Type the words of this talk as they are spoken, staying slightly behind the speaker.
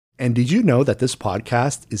And did you know that this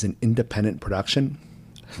podcast is an independent production?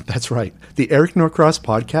 That's right. The Eric Norcross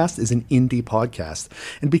podcast is an indie podcast.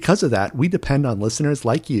 And because of that, we depend on listeners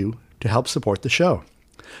like you to help support the show.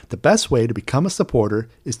 The best way to become a supporter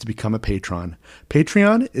is to become a patron.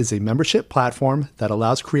 Patreon is a membership platform that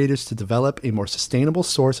allows creators to develop a more sustainable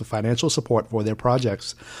source of financial support for their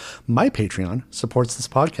projects. My Patreon supports this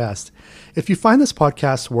podcast. If you find this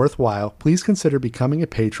podcast worthwhile, please consider becoming a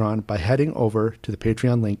patron by heading over to the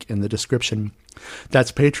Patreon link in the description.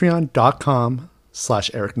 That's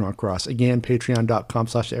patreon.com/Eric Norcross. Again,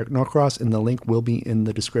 patreon.com/Eric Norcross, and the link will be in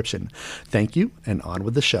the description. Thank you, and on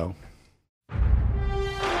with the show.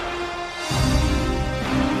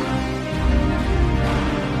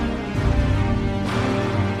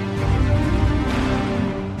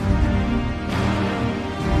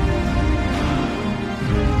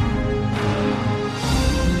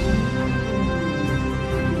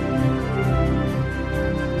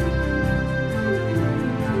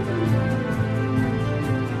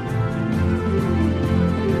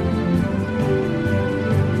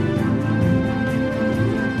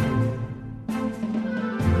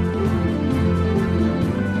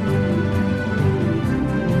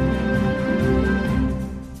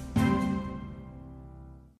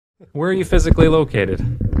 Where are you physically located?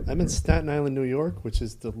 I'm in Staten Island, New York, which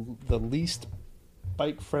is the least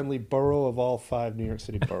bike-friendly borough of all 5 New York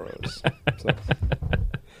City boroughs. So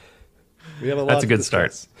we have a lot. That's a good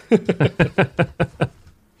start.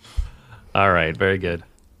 All right, very good.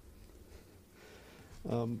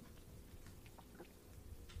 I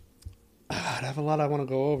have a lot I want to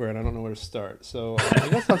go over, and I don't know where to start. So I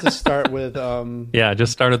guess I'll just start with... yeah,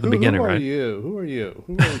 just start at the beginning, right? Who are you?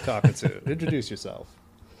 Who are you talking to? Introduce yourself.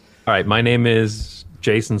 All right, my name is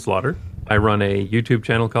Jason Slaughter. I run a YouTube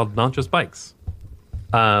channel called Not Just Bikes.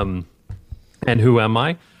 And who am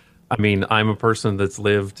I? I mean, I'm a person that's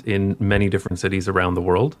lived in many different cities around the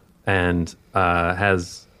world and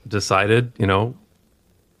has decided, to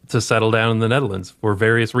settle down in the Netherlands for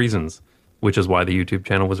various reasons, which is why the YouTube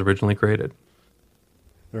channel was originally created.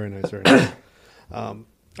 Very nice, very nice.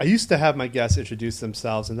 I used to have my guests introduce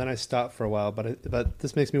themselves, and then I stopped for a while, but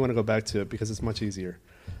this makes me want to go back to it because it's much easier.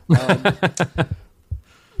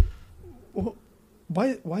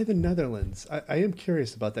 Why the Netherlands? I am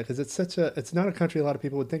curious about that because it's not a country a lot of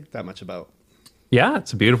people would think that much about. Yeah,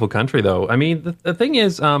 it's a beautiful country, though. I mean, the thing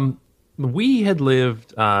is, we had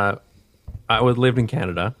lived. I lived in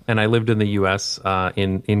Canada, and I lived in the U.S.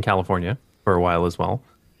 In California for a while as well.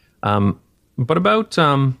 But about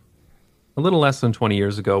a little less than 20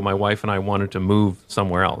 years ago, my wife and I wanted to move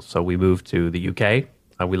somewhere else, so we moved to the UK.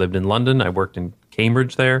 We lived in London. I worked in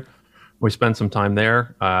Cambridge there. We spent some time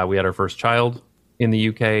there. We had our first child in the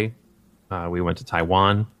UK. We went to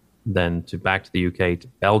Taiwan, then back to the UK to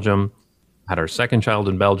Belgium. Had our second child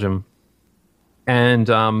in Belgium.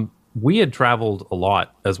 And we had traveled a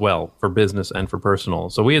lot as well for business and for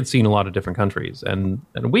personal. So we had seen a lot of different countries. And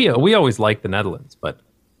we always liked the Netherlands, but,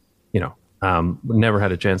 never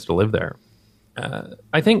had a chance to live there.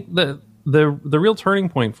 I think the real turning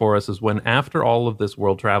point for us is when, after all of this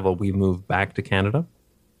world travel, we moved back to Canada,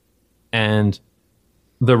 and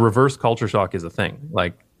the reverse culture shock is a thing.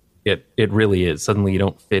 Like it really is. Suddenly you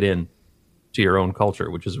don't fit in to your own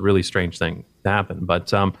culture, which is a really strange thing to happen.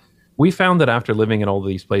 But we found that after living in all of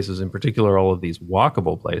these places, in particular all of these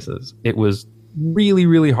walkable places, it was really,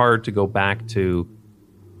 really hard to go back to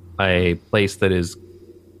a place that is,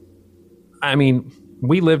 I mean,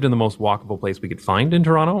 we lived in the most walkable place we could find in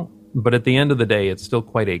Toronto, but at the end of the day, it's still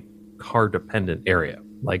quite a car-dependent area.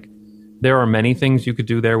 Like, there are many things you could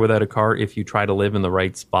do there without a car if you try to live in the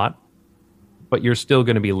right spot, but you're still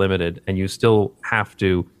going to be limited, and you still have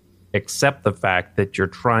to accept the fact that you're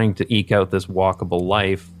trying to eke out this walkable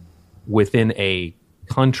life within a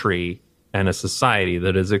country and a society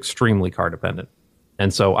that is extremely car-dependent.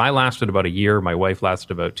 And so I lasted about a year. My wife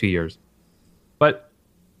lasted about 2 years. But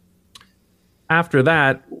after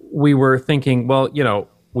that, we were thinking, well,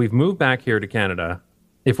 we've moved back here to Canada.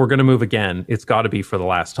 If we're going to move again, it's got to be for the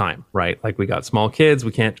last time, right? Like, we got small kids.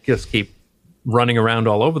 We can't just keep running around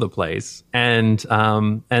all over the place. And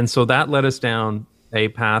so that led us down a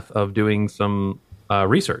path of doing some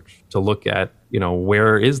research to look at,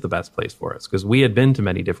 where is the best place for us? Because we had been to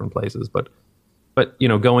many different places, but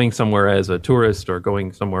going somewhere as a tourist or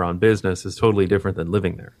going somewhere on business is totally different than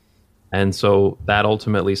living there. And so that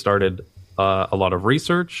ultimately started a lot of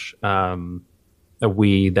research.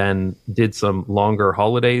 We then did some longer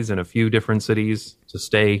holidays in a few different cities to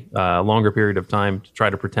stay a longer period of time to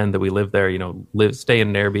try to pretend that we lived there, stay in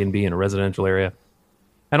an Airbnb in a residential area.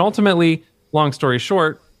 And ultimately, long story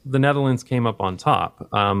short, the Netherlands came up on top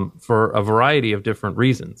for a variety of different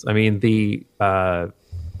reasons. I mean, the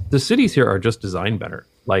cities here are just designed better.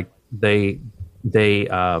 Like they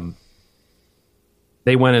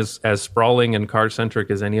went as sprawling and car centric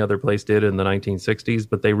as any other place did in the 1960s,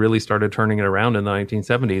 but they really started turning it around in the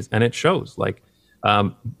 1970s, and it shows. Like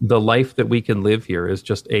the life that we can live here is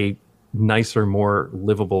just a nicer, more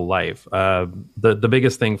livable life. The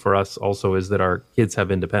biggest thing for us also is that our kids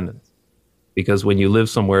have independence, because when you live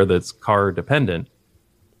somewhere that's car dependent,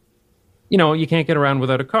 you can't get around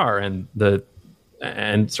without a car,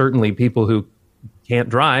 and certainly people who can't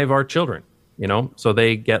drive are children. So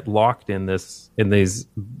they get locked in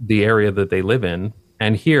the area that they live in.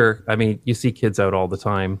 And here, I mean, you see kids out all the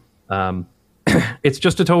time. It's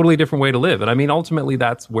just a totally different way to live. And I mean, ultimately,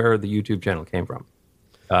 that's where the YouTube channel came from.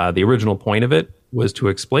 The original point of it was to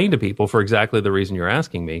explain to people, for exactly the reason you're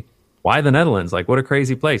asking me, why the Netherlands? Like, what a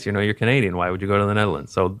crazy place. You're Canadian. Why would you go to the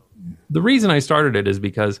Netherlands? So the reason I started it is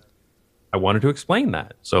because I wanted to explain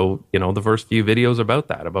that. So, the first few videos about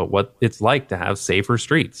that, about what it's like to have safer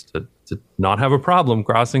streets, to not have a problem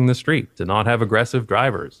crossing the street, to not have aggressive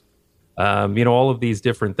drivers. All of these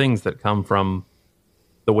different things that come from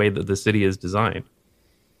the way that the city is designed.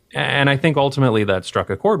 And I think ultimately that struck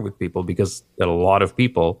a chord with people, because a lot of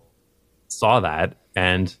people saw that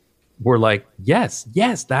and were like, yes,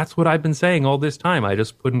 that's what I've been saying all this time. I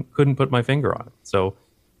just couldn't put my finger on it. So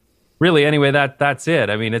really, anyway, that's it.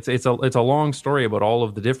 I mean, it's a long story about all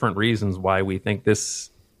of the different reasons why we think this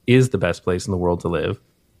is the best place in the world to live.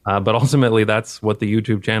 But ultimately, that's what the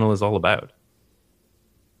YouTube channel is all about.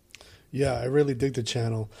 Yeah, I really dig the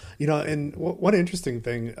channel. And one interesting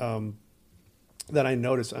thing that I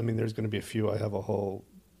noticed, I mean, there's going to be a few. I have a whole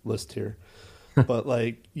list here. But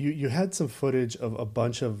like you had some footage of a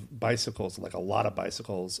bunch of bicycles, like a lot of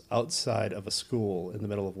bicycles, outside of a school in the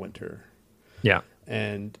middle of winter. Yeah.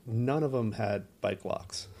 And none of them had bike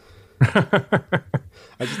locks.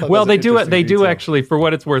 Well, they do actually, for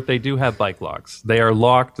what it's worth, they do have bike locks. They are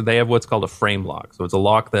locked. They have what's called a frame lock. So it's a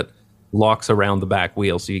lock that locks around the back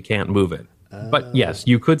wheel so you can't move it. But yes,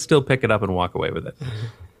 you could still pick it up and walk away with it.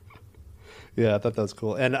 Yeah, I thought that was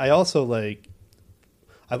cool. And I also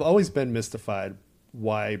I've always been mystified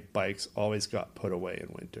why bikes always got put away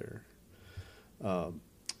in winter.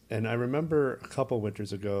 And I remember a couple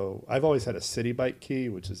winters ago, I've always had a city bike key,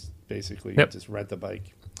 which is basically you just rent the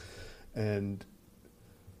bike. And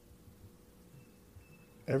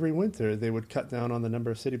every winter they would cut down on the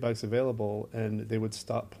number of city bikes available, and they would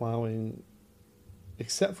stop plowing,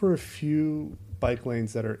 except for a few bike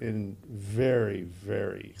lanes that are in very,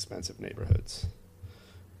 very expensive neighborhoods.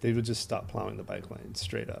 They would just stop plowing the bike lanes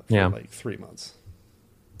straight up for like 3 months.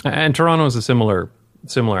 And Toronto is a similar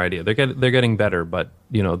idea. They're getting better, but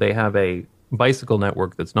they have a bicycle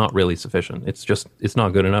network that's not really sufficient. It's not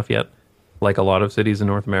good enough yet, like a lot of cities in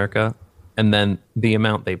North America. And then the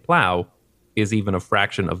amount they plow is even a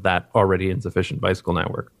fraction of that already insufficient bicycle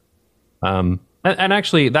network. And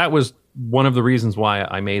actually, that was one of the reasons why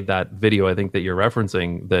I made that video, I think, that you're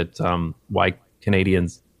referencing, that why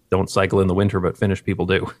Canadians don't cycle in the winter, but Finnish people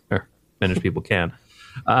do, or Finnish people can.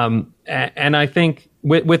 And I think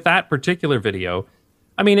with that particular video,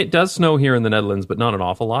 I mean, it does snow here in the Netherlands, but not an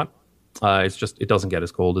awful lot. It's just, it doesn't get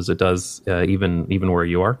as cold as it does even where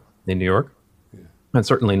you are in New York. Yeah. And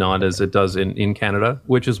certainly not as it does in Canada,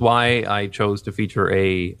 which is why I chose to feature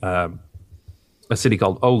a city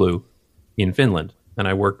called Oulu in Finland. And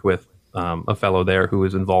I worked with a fellow there who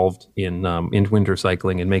is involved in winter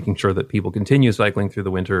cycling and making sure that people continue cycling through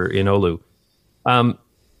the winter in Oulu. And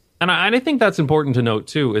I think that's important to note,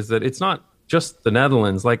 too, is that it's not just the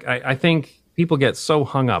Netherlands. Like, I think people get so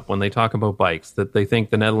hung up when they talk about bikes that they think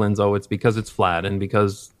the Netherlands, it's because it's flat and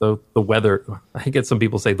because the weather. I get some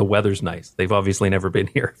people say the weather's nice. They've obviously never been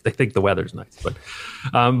here. They think the weather's nice.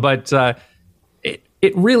 But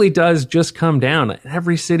it really does just come down.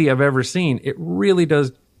 Every city I've ever seen, it really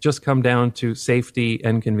does just come down to safety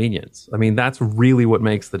and convenience. I mean, that's really what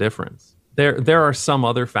makes the difference. There are some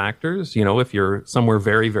other factors, if you're somewhere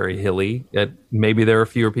very, very hilly, maybe there are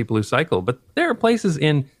fewer people who cycle, but there are places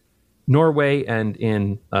in Norway and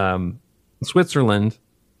in Switzerland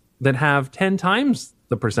that have 10 times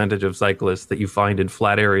the percentage of cyclists that you find in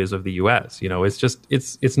flat areas of the US.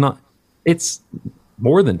 It's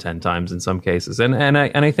more than 10 times in some cases. And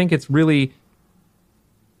I think it's really,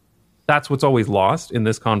 that's what's always lost in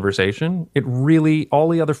this conversation. It really, all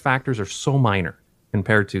the other factors are so minor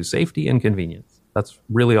compared to safety and convenience. That's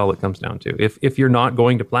really all it comes down to. If you're not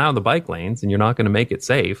going to plow the bike lanes and you're not going to make it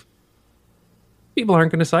safe, people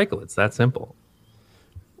aren't going to cycle. It's that simple.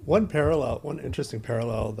 One interesting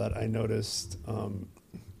parallel that I noticed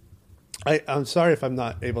I'm sorry if I'm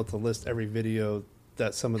not able to list every video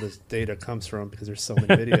that some of this data comes from because there's so many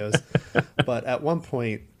videos. But at one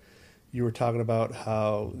point, you were talking about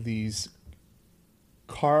how these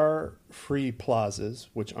car-free plazas,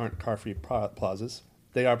 which aren't car-free plazas,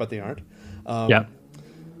 they are, but they aren't. Yeah.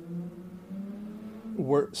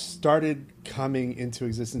 Were started coming into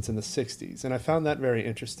existence in the 60s. And I found that very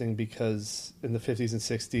interesting because in the 50s and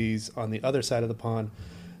 60s, on the other side of the pond,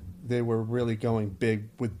 they were really going big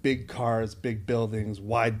with big cars, big buildings,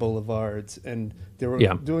 wide boulevards, and they were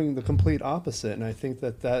doing the complete opposite. And I think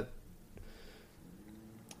that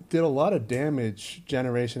did a lot of damage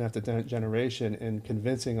generation after generation in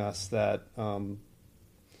convincing us that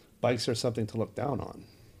bikes are something to look down on.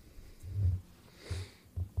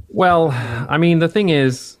 Well, I mean, the thing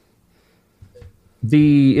is,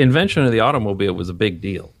 the invention of the automobile was a big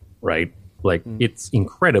deal, right? Like, it's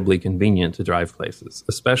incredibly convenient to drive places,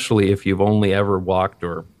 especially if you've only ever walked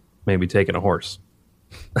or maybe taken a horse.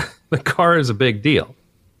 The car is a big deal.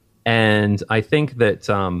 And I think that,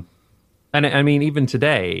 and I mean, even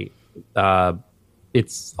today,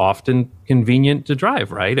 it's often convenient to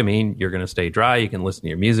drive, right? I mean, you're going to stay dry. You can listen to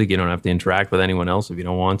your music. You don't have to interact with anyone else if you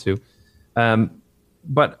don't want to.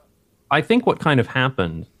 But I think what kind of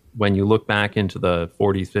happened when you look back into the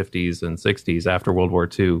 40s, 50s, and 60s after World War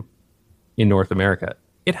II in North America,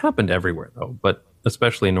 it happened everywhere, though, but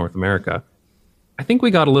especially in North America. I think we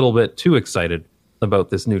got a little bit too excited about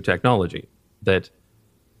this new technology that,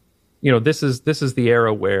 you know, this is the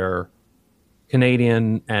era where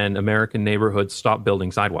Canadian and American neighborhoods stopped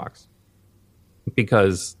building sidewalks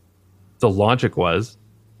because the logic was,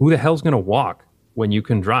 who the hell's going to walk when you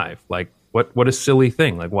can drive? Like, what a silly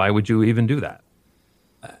thing. Like, why would you even do that?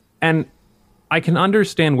 And I can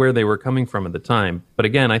understand where they were coming from at the time. But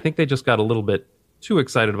again, I think they just got a little bit too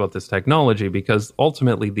excited about this technology because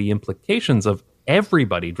ultimately the implications of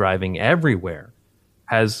everybody driving everywhere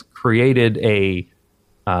has created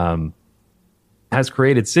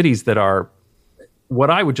cities that are what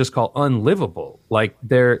I would just call unlivable. Like,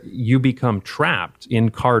 you become trapped in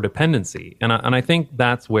car dependency. And I think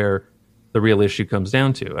that's where the real issue comes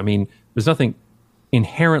down to. I mean, there's nothing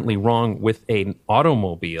inherently wrong with an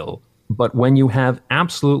automobile, but when you have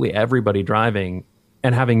absolutely everybody driving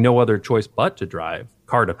and having no other choice but to drive,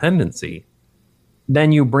 car dependency,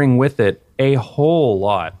 then you bring with it a whole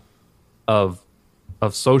lot of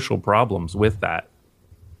social problems with that.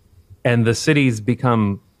 And the cities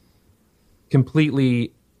become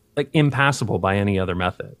completely impassable by any other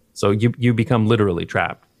method. So you become literally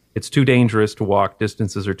trapped. It's too dangerous to walk.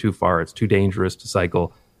 Distances are too far. It's too dangerous to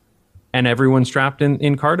cycle. And everyone's trapped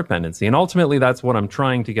in car dependency. And ultimately, that's what I'm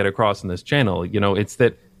trying to get across in this channel. You know, it's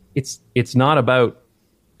that it's not about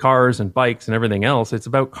cars and bikes and everything else. It's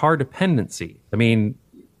about car dependency. I mean,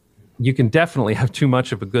 you can definitely have too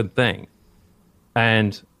much of a good thing.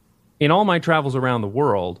 And in all my travels around the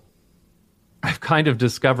world, I've kind of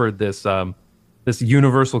discovered this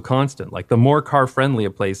universal constant. Like, the more car friendly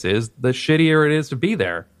a place is, the shittier it is to be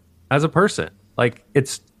there as a person. Like,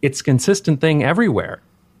 it's a consistent thing everywhere.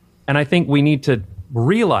 And I think we need to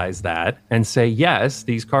realize that and say, yes,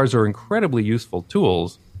 these cars are incredibly useful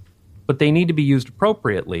tools, but they need to be used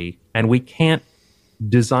appropriately. And we can't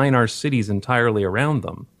design our cities entirely around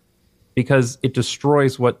them because it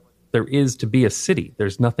destroys what there is to be a city.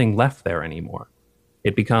 There's nothing left there anymore.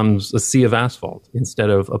 It becomes a sea of asphalt instead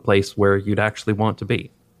of a place where you'd actually want to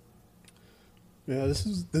be. Yeah, this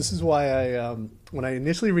is why I when I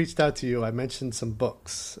initially reached out to you, I mentioned some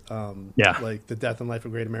books, like The Death and Life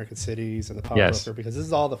of Great American Cities and The Power Broker, because this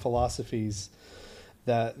is all the philosophies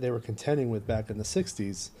that they were contending with back in the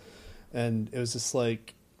 60s. And it was just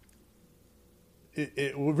like,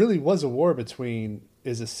 it really was a war between,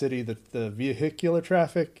 is a city the vehicular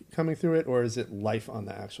traffic coming through it, or is it life on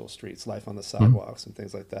the actual streets, life on the sidewalks and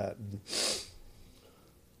things like that? And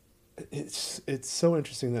it's so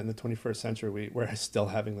interesting that in the 21st century we're still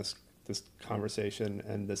having this conversation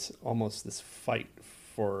and this fight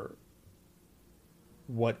for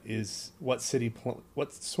what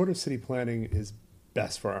sort of city planning is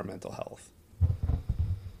best for our mental health.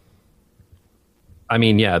 I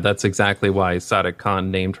mean, yeah, that's exactly why Sadiq Khan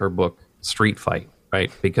named her book Street Fight, right?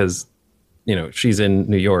 Because, you know, she's in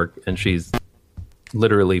New York and she's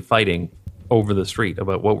literally fighting over the street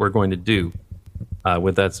about what we're going to do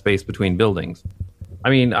with that space between buildings.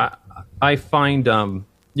 I mean, I find,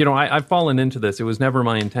 I've fallen into this. It was never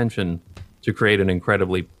my intention to create an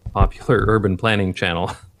incredibly popular urban planning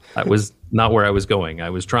channel. That was not where I was going. I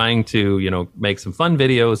was trying to, make some fun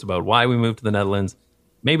videos about why we moved to the Netherlands,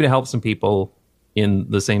 maybe to help some people in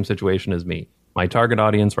the same situation as me. My target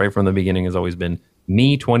audience right from the beginning has always been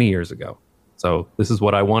me 20 years ago. So this is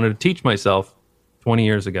what I wanted to teach myself 20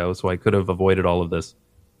 years ago, so I could have avoided all of this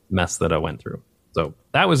mess that I went through. So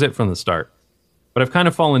that was it from the start. But I've kind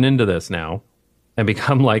of fallen into this now and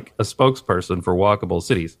become like a spokesperson for walkable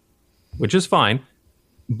cities, which is fine.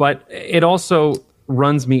 But it also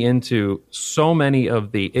runs me into so many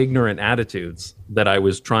of the ignorant attitudes that I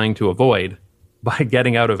was trying to avoid by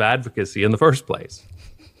getting out of advocacy in the first place.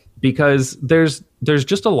 Because there's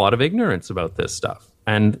just a lot of ignorance about this stuff.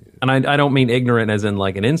 And I don't mean ignorant as in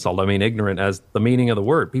like an insult. I mean ignorant as the meaning of the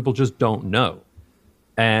word. People just don't know.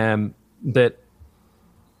 That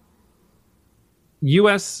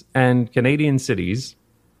U.S. and Canadian cities,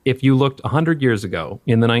 if you looked 100 years ago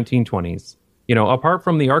in the 1920s, apart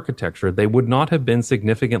from the architecture, they would not have been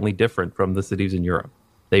significantly different from the cities in Europe.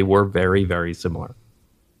 They were very, very similar.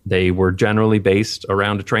 They were generally based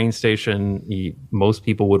around a train station. Most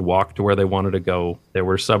people would walk to where they wanted to go. There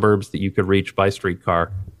were suburbs that you could reach by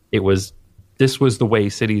streetcar. This was the way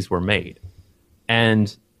cities were made.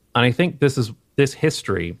 And I think this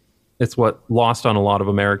history, it's what lost on a lot of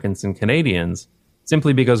Americans and Canadians,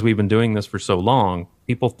 simply because we've been doing this for so long.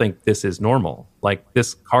 People think this is normal. Like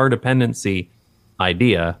this car dependency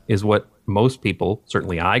idea is what most people,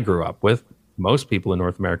 certainly I grew up with, most people in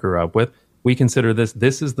North America grew up with. We consider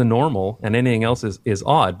this is the normal, and anything else is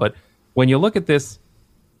odd. But when you look at this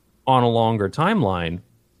on a longer timeline,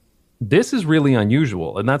 this is really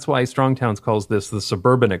unusual. And that's why Strong Towns calls this the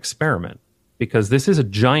suburban experiment, because this is a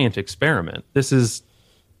giant experiment. This is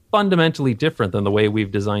fundamentally different than the way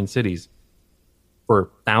we've designed cities for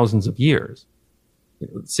thousands of years.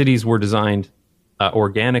 Cities were designed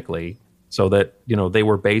organically so that, they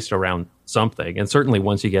were based around something. And certainly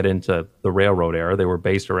once you get into the railroad era, they were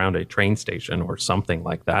based around a train station or something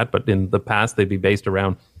like that. But in the past, they'd be based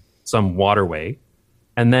around some waterway.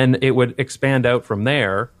 And then it would expand out from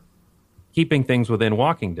there, keeping things within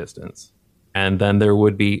walking distance. And then there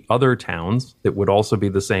would be other towns that would also be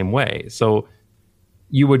the same way. So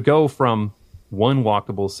you would go from one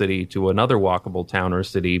walkable city to another walkable town or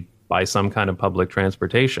city by some kind of public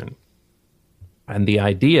transportation. And the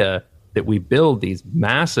idea that we build these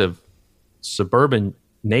massive suburban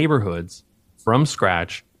neighborhoods from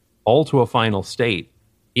scratch all to a final state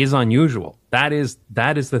is unusual. That is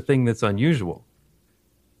the thing that's unusual.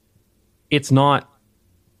 It's not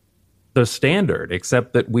the standard,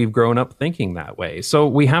 except that we've grown up thinking that way. So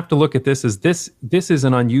we have to look at this as this is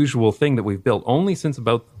an unusual thing that we've built only since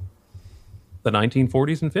about the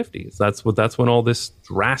 1940s and 50s. That's when all this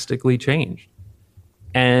drastically changed.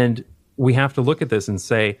 And we have to look at this and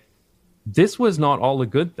say, this was not all a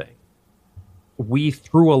good thing. We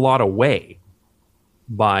threw a lot away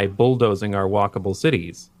by bulldozing our walkable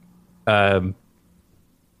cities. And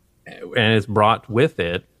it's brought with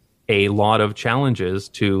it a lot of challenges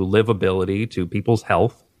to livability, to people's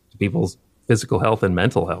health, to people's physical health and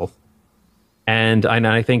mental health. And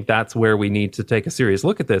I think that's where we need to take a serious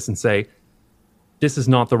look at this and say, this is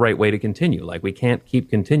not the right way to continue. Like, we can't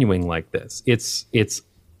keep continuing like this. It's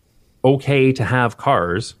okay to have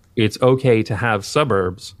cars. It's okay to have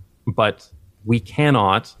suburbs, but we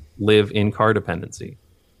cannot live in car dependency.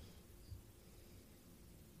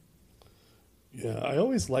 Yeah, I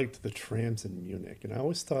always liked the trams in Munich, and I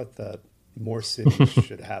always thought that more cities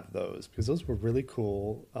should have those, because those were really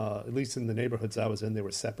cool. At least in the neighborhoods I was in, they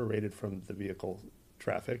were separated from the vehicle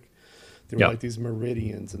traffic. They were like these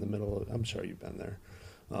meridians in the middle. I'm sure you've been there.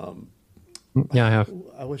 Yeah, I have.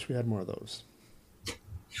 I wish we had more of those.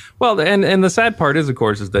 Well, and the sad part is, of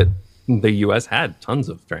course, is that the U.S. had tons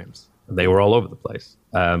of trams. They were all over the place.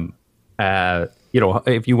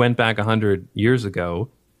 If you went back 100 years ago,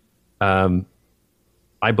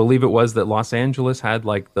 I believe it was that Los Angeles had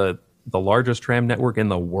like the largest tram network in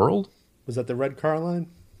the world. Was that the Red Car Line?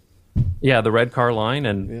 Yeah, the Red Car Line.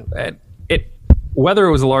 And it whether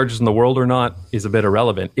it was the largest in the world or not is a bit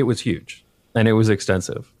irrelevant. It was huge, and it was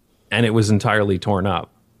extensive, and it was entirely torn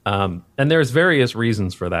up. And there's various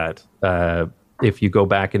reasons for that. If you go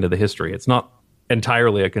back into the history, it's not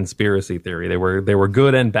entirely a conspiracy theory. There were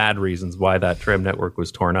good and bad reasons why that tram network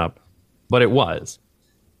was torn up, but it was.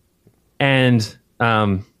 And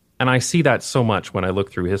I see that so much when I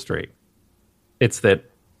look through history. It's that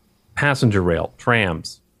passenger rail,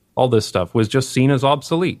 trams, all this stuff was just seen as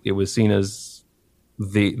obsolete. It was seen as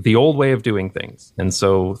the old way of doing things. And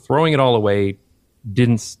so throwing it all away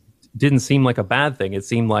didn't seem like a bad thing. It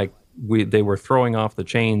seemed like they were throwing off the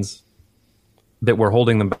chains that were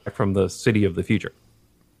holding them back from the city of the future.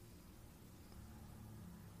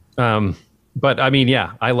 But I mean,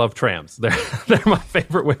 yeah, I love trams. They're my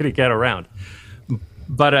favorite way to get around.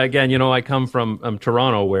 But again, I come from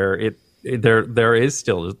Toronto, where there is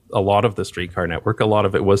still a lot of the streetcar network. A lot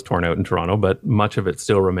of it was torn out in Toronto, but much of it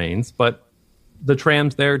still remains. But the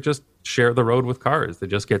trams there just share the road with cars. They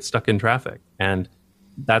just get stuck in traffic. And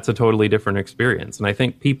that's a totally different experience. And I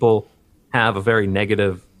think people have a very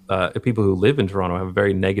negative, people who live in Toronto have a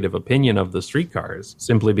very negative opinion of the streetcars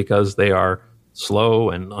simply because they are slow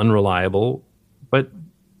and unreliable. But,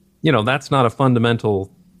 that's not a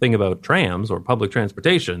fundamental thing about trams or public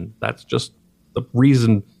transportation. That's just the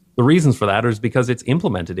reason. The reasons for that is because it's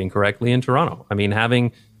implemented incorrectly in Toronto. I mean,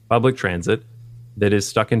 having public transit that is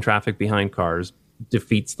stuck in traffic behind cars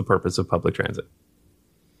defeats the purpose of public transit.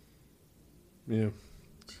 Yeah.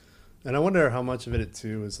 And I wonder how much of it,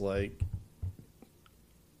 too, is like,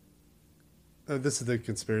 this is the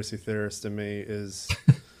conspiracy theorist in me, is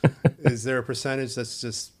there a percentage that's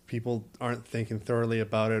just people aren't thinking thoroughly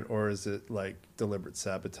about it, or is it like deliberate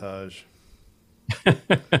sabotage?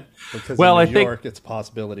 Because well, in New York, it's a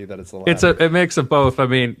possibility that it's a latter. It's a mix of both. I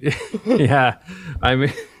mean, New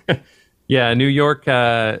York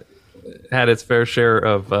had its fair share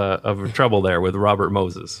of trouble there with Robert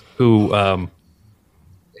Moses, who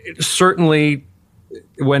certainly,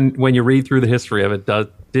 when you read through the history of it,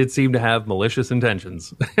 did seem to have malicious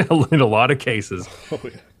intentions in a lot of cases. Oh,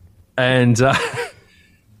 yeah.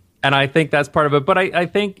 And I think that's part of it. But I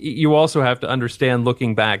think you also have to understand,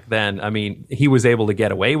 looking back then, I mean, he was able to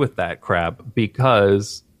get away with that crap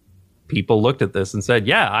because people looked at this and said,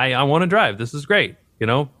 yeah, I want to drive. This is great.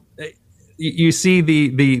 You see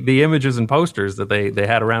the images and posters that they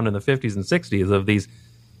had around in the 50s and 60s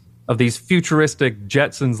of these futuristic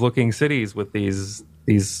Jetsons-looking cities with these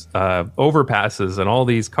overpasses and all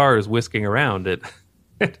these cars whisking around.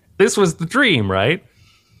 This was the dream, right?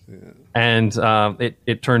 Yeah. And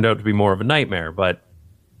it turned out to be more of a nightmare. But,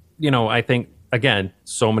 I think, again,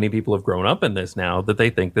 so many people have grown up in this now that they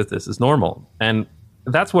think that this is normal. And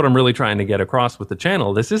that's what I'm really trying to get across with the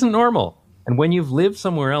channel. This isn't normal. And when you've lived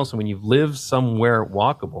somewhere else, and when you've lived somewhere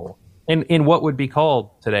walkable, in what would be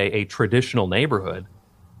called today a traditional neighborhood,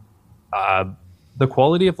 the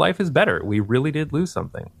quality of life is better. We really did lose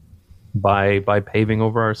something by paving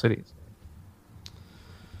over our cities.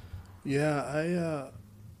 Yeah,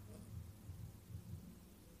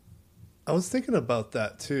 I was thinking about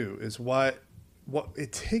that too, is what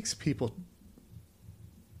it takes people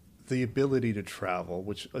the ability to travel,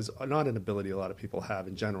 which is not an ability a lot of people have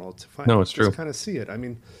in general, to find no, it's true. Kind of see it. I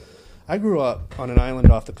mean, I grew up on an island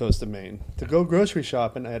off the coast of Maine. To go grocery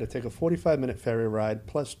shopping, I had to take a 45-minute ferry ride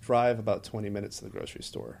plus drive about 20 minutes to the grocery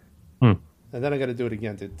store. And then I got to do it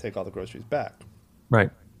again to take all the groceries back.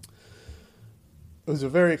 Right. It was a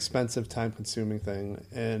very expensive, time-consuming thing.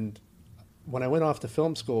 And when I went off to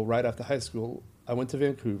film school right after high school, I went to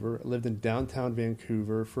Vancouver. I lived in downtown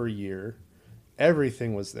Vancouver for a year.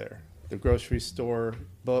 Everything was there. The grocery store,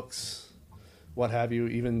 books, what have you.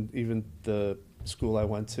 Even the school I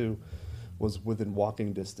went to was within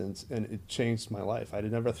walking distance, and it changed my life. I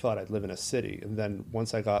never thought I'd live in a city. And then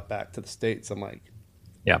once I got back to the States, I'm like,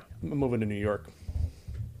 yeah, I'm moving to New York.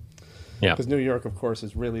 Yeah. Because New York, of course,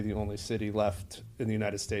 is really the only city left in the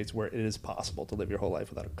United States where it is possible to live your whole life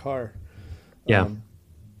without a car. Yeah.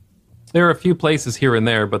 There are a few places here and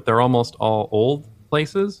there, but they're almost all old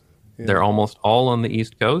places. Yeah. They're almost all on the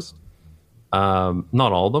East Coast. Not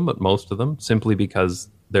all of them, but most of them, simply because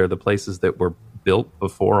they're the places that were built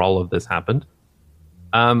before all of this happened.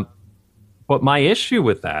 But my issue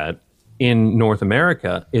with that in North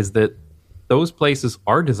America is that those places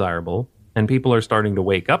are desirable, and people are starting to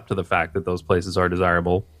wake up to the fact that those places are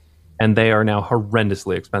desirable, and they are now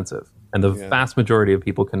horrendously expensive. And the vast majority of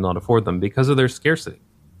people cannot afford them because of their scarcity.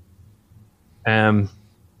 And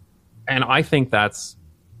I think that's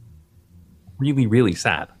really, really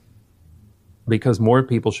sad, because more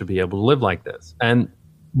people should be able to live like this. And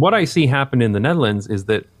what I see happen in the Netherlands is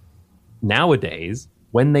that nowadays,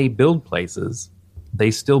 when they build places,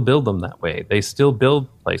 they still build them that way. They still build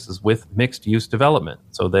places with mixed use development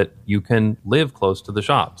so that you can live close to the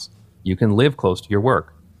shops. You can live close to your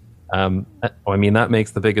work. I mean, that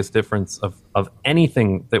makes the biggest difference of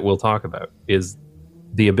anything that we'll talk about, is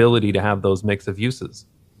the ability to have those mix of uses.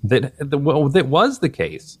 That was the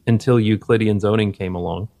case until Euclidean zoning came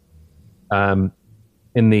along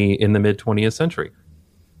in the mid 20th century.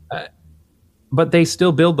 But they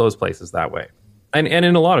still build those places that way, and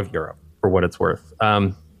in a lot of Europe, for what it's worth,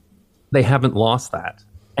 they haven't lost that.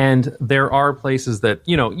 And there are places that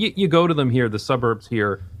you go to them here, the suburbs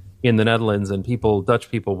here in the Netherlands, and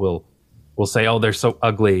Dutch people will say, oh, they're so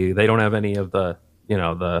ugly. They don't have any of the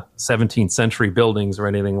the 17th century buildings or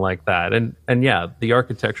anything like that. And yeah, the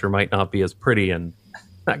architecture might not be as pretty and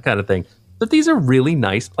that kind of thing. But these are really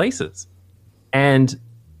nice places. And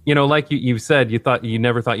like you said, you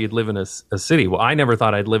never thought you'd live in a city. Well, I never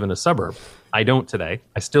thought I'd live in a suburb. I don't today.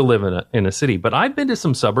 I still live in a city, but I've been to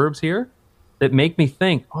some suburbs here that make me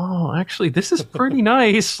think, oh, actually, this is pretty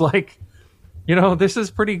nice. Like, this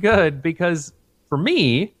is pretty good, because for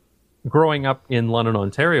me, growing up in London,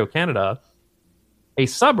 Ontario, Canada, a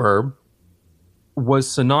suburb was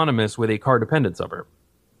synonymous with a car-dependent suburb.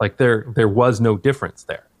 Like there was no difference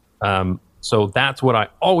there. So that's what I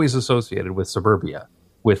always associated with suburbia,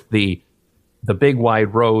 with the big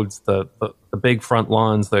wide roads, the big front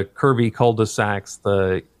lawns, the curvy cul-de-sacs,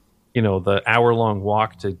 the hour-long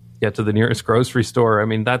walk to get to the nearest grocery store. I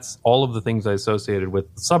mean, that's all of the things I associated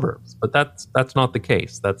with the suburbs. But that's not the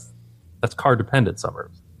case. That's car-dependent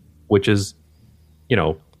suburbs, which is,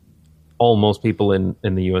 all most people in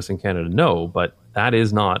the U.S. and Canada know. But that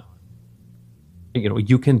is not.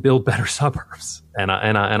 You can build better suburbs, and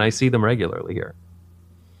I see them regularly here.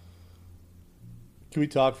 Can we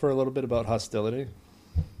talk for a little bit about hostility?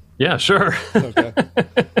 Yeah, sure. Okay.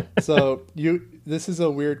 So this is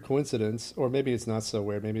a weird coincidence, or maybe it's not so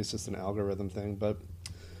weird. Maybe it's just an algorithm thing. But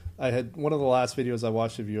I had one of the last videos I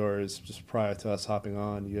watched of yours, just prior to us hopping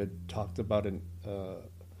on. You had talked about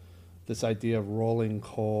this idea of rolling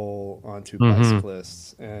coal onto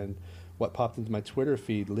bicyclists, and what popped into my Twitter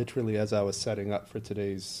feed literally as I was setting up for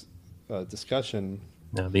today's discussion.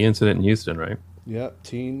 Yeah, the incident in Houston, right? Yep,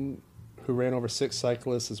 teen who ran over 6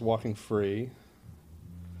 cyclists is walking free.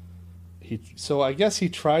 So I guess he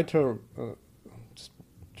tried to, just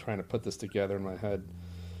trying to put this together in my head.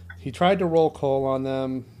 He tried to roll coal on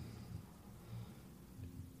them.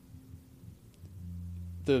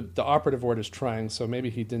 The operative word is trying, so maybe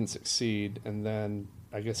he didn't succeed, and then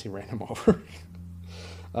I guess he ran him over.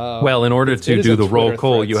 Well, in order to do the roll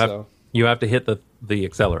call, you have to hit the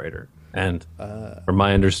accelerator. And from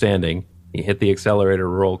my understanding, he hit the accelerator,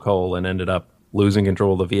 roll call, and ended up losing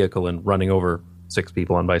control of the vehicle and running over 6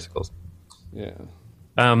 people on bicycles. Yeah.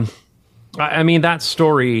 I mean, that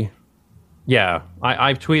story, yeah,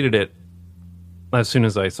 I've tweeted it as soon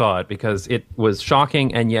as I saw it, because it was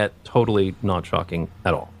shocking and yet totally not shocking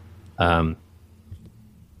at all.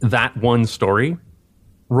 That one story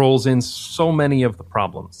rolls in so many of the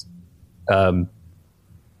problems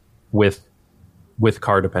with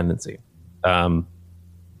car dependency.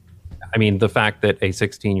 I mean, the fact that a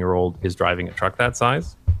 16-year-old is driving a truck that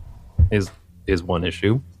size is one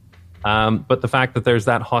issue. But the fact that there's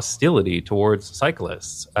that hostility towards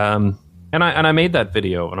cyclists. And I made that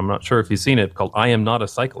video, and I'm not sure if you've seen it, called "I Am Not a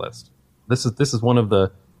Cyclist." This is one of the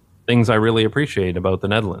things I really appreciate about the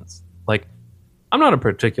Netherlands. Like, I'm not a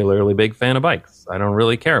particularly big fan of bikes. I don't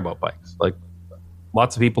really care about bikes. Like,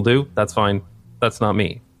 lots of people do. That's fine. That's not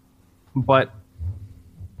me. But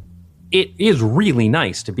it is really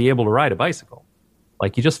nice to be able to ride a bicycle.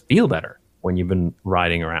 Like, you just feel better when you've been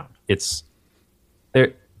riding around. It's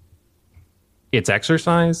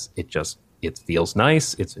exercise. It feels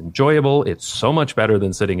nice. It's enjoyable. It's so much better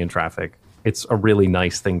than sitting in traffic. It's a really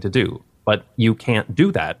nice thing to do. But you can't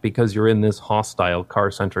do that because you're in this hostile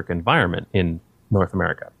car-centric environment in North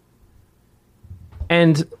America.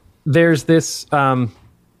 And there's this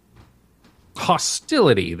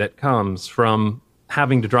hostility that comes from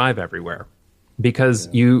having to drive everywhere, because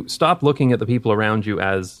you stop looking at the people around you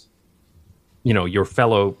as, your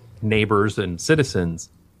fellow neighbors and citizens,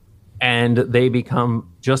 and they become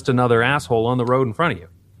just another asshole on the road in front of you.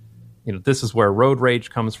 This is where road rage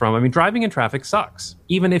comes from. I mean, driving in traffic sucks.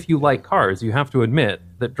 Even if you like cars, you have to admit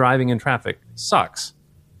that driving in traffic sucks.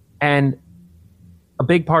 And a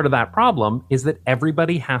big part of that problem is that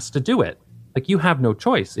everybody has to do it. Like, you have no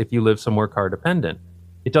choice if you live somewhere car dependent.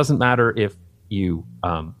 It doesn't matter if you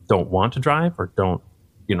don't want to drive or don't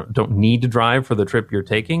need to drive for the trip you're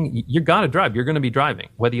taking. You got to drive. You're going to be driving,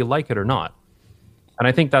 whether you like it or not. And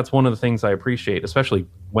I think that's one of the things I appreciate, especially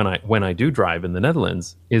when I do drive in the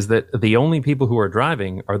Netherlands, is that the only people who are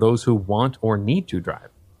driving are those who want or need to drive.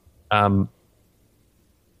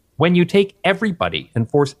 When you take everybody and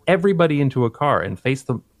force everybody into a car and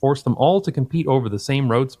force them all to compete over the same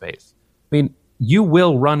road space, I mean, you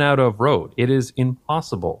will run out of road. It is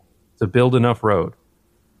impossible to build enough road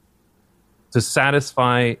to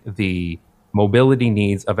satisfy the mobility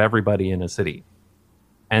needs of everybody in a city.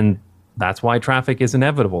 And that's why traffic is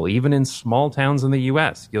inevitable. Even in small towns in the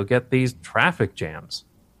US, you'll get these traffic jams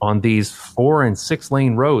on these 4 and 6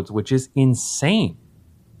 lane roads, which is insane.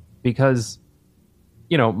 Because,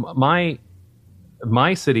 my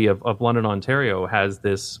city of London, Ontario has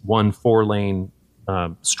this 1 4-lane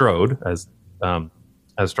strode, as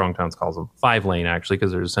Strong Towns calls them, 5 lane actually,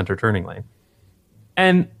 because there's a center turning lane.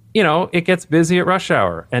 And it gets busy at rush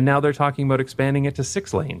hour, and now they're talking about expanding it to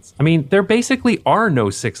 6 lanes. I mean, there basically are no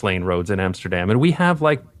 6-lane roads in Amsterdam, and we have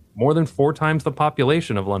like more than 4 times the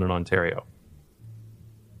population of London, Ontario.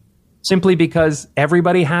 Simply because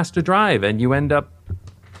everybody has to drive, and you end up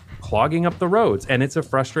clogging up the roads, and it's a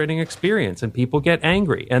frustrating experience, and people get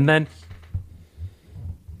angry. And then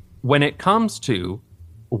when it comes to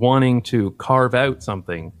wanting to carve out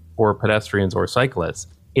something for pedestrians or cyclists,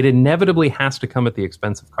 it inevitably has to come at the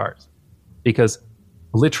expense of cars, because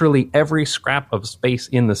literally every scrap of space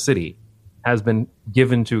in the city has been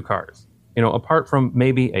given to cars. Apart from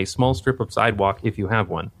maybe a small strip of sidewalk, if you have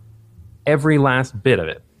one, every last bit of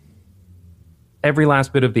it, every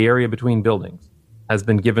last bit of the area between buildings has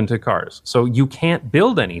been given to cars. So you can't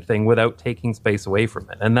build anything without taking space away from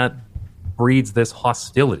it. And that breeds this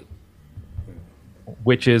hostility,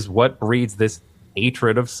 which is what breeds this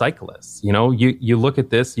hatred of cyclists. You look at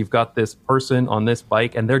this, you've got this person on this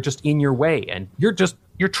bike and they're just in your way, and you're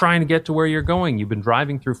trying to get to where you're going. You've been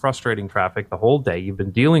driving through frustrating traffic the whole day. You've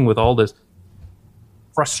been dealing with all this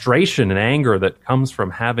frustration and anger that comes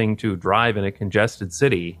from having to drive in a congested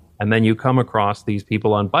city. And then you come across these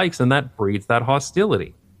people on bikes, and that breeds that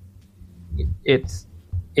hostility. It's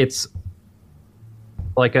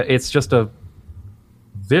just a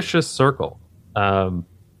vicious circle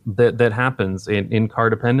that happens in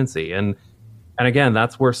car dependency. And again,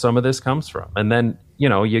 that's where some of this comes from. And then,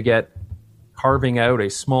 you get carving out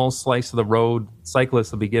a small slice of the road.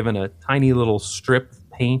 Cyclists will be given a tiny little strip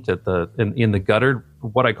of paint in the gutter,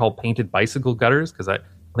 what I call painted bicycle gutters, because I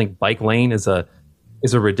think bike lane is a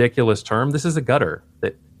ridiculous term. This is a gutter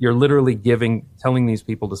that you're literally telling these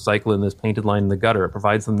people to cycle in this painted line in the gutter. It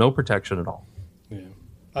provides them no protection at all. Yeah.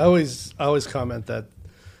 I always comment that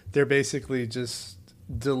they're basically just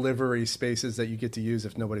delivery spaces that you get to use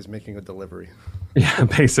if nobody's making a delivery. Yeah,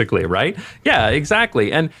 basically, right? Yeah,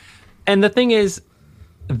 exactly. And the thing is,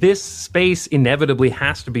 this space inevitably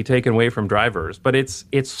has to be taken away from drivers, but it's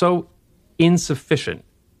so insufficient.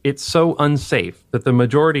 It's so unsafe that the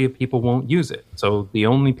majority of people won't use it. So the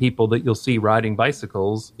only people that you'll see riding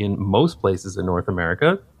bicycles in most places in North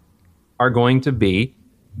America are going to be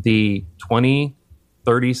the 20,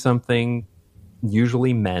 30-something,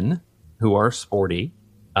 usually men, who are sporty.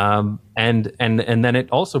 And then it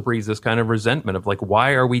also breeds this kind of resentment of like,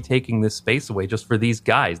 why are we taking this space away just for these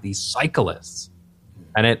guys, these cyclists?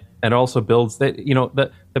 And it also builds that,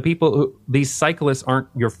 the people who, these cyclists aren't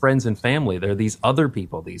your friends and family. They're these other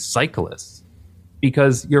people, these cyclists,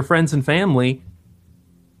 because your friends and family,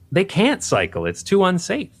 they can't cycle. It's too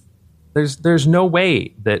unsafe. There's no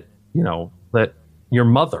way that, that your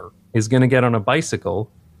mother is going to get on a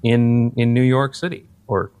bicycle in New York City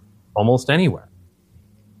or almost anywhere.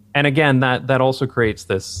 And again, that also creates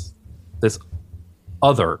this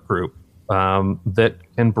other group that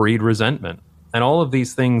can breed resentment. And all of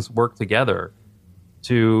these things work together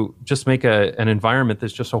to just make an environment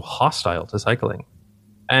that's just so hostile to cycling.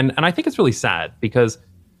 And I think it's really sad, because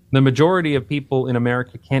the majority of people in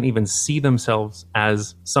America can't even see themselves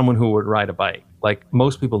as someone who would ride a bike. Like,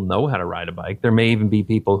 most people know how to ride a bike. There may even be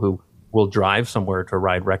people who will drive somewhere to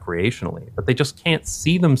ride recreationally, but they just can't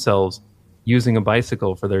see themselves using a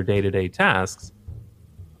bicycle for their day-to-day tasks,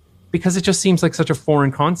 because it just seems like such a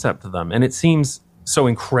foreign concept to them. And it seems so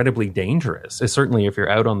incredibly dangerous. Certainly if you're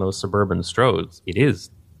out on those suburban stroads, it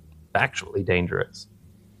is factually dangerous.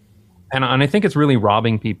 And I think it's really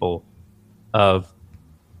robbing people of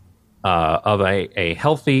a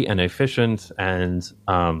healthy and efficient and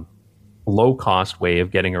low-cost way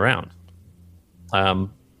of getting around.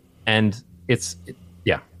 And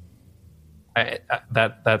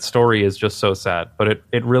that story is just so sad, but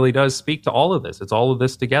it really does speak to all of this. It's all of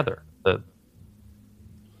this together.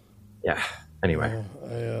 Anyway,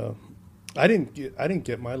 I didn't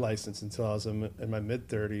get my license until I was in my mid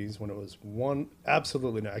 30s, when it was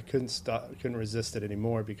absolutely not. I couldn't resist it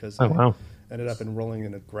anymore, because I ended up enrolling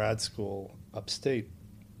in a grad school upstate.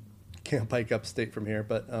 Can't bike upstate from here,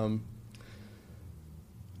 but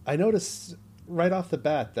I noticed right off the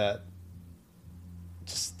bat that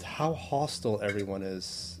just how hostile everyone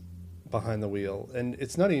is behind the wheel. And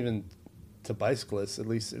it's not even to bicyclists, at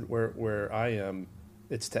least where I am,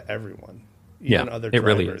 it's to everyone. Even other drivers.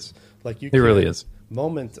 Really is. Like, it really is.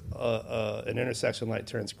 Moment an intersection light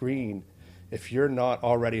turns green, if you're not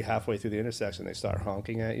already halfway through the intersection, they start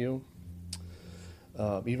honking at you.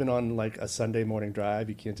 Even on like a Sunday morning drive,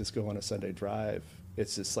 you can't just go on a Sunday drive.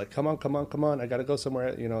 It's just like, come on, I got to go somewhere.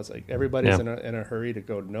 It's like everybody's in a hurry to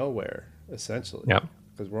go nowhere, essentially. Yeah.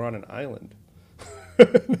 Because we're on an island.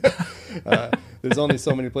 There's only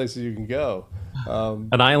so many places you can go.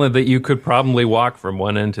 An island that you could probably walk from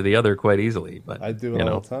one end to the other quite easily. But I do it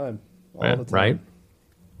all the time. All the time. Right?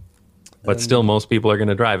 But still, most people are going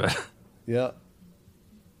to drive it. Yeah.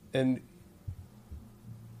 And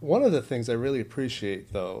one of the things I really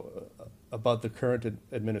appreciate, though, about the current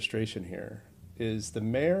administration here is the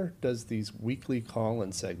mayor does these weekly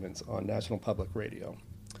call-in segments on National Public Radio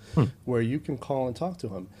where you can call and talk to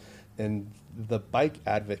him. And the bike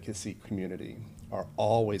advocacy community are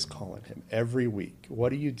always calling him every week.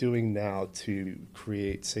 What are you doing now to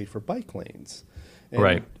create safer bike lanes? And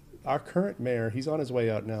right. Our current mayor, he's on his way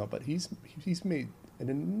out now, but he's made an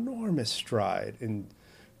enormous stride in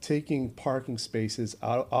taking parking spaces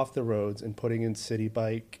off the roads and putting in city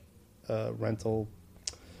bike rental.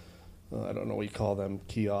 I don't know what you call them,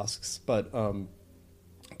 kiosks, but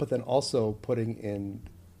then also putting in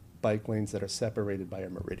bike lanes that are separated by a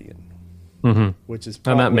meridian, which is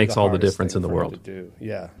and that makes the all the difference in the world. to do.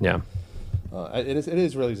 Yeah, yeah. It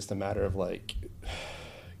is really just a matter of like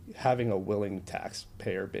having a willing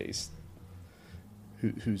taxpayer base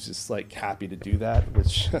who's just like happy to do that,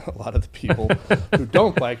 which a lot of the people who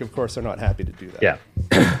don't bike, of course, are not happy to do that. Yeah.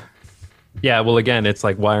 Yeah, well, again, it's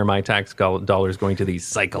like, why are my tax dollars going to these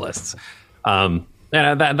cyclists? And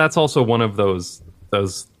that's also one of those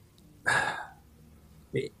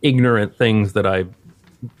ignorant things that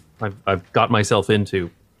I've got myself into.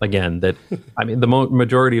 Again, that I mean, the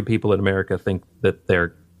majority of people in America think that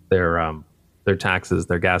their taxes,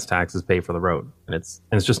 their gas taxes, pay for the road, and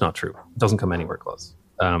it's just not true. It doesn't come anywhere close.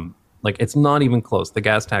 Like, it's not even close. The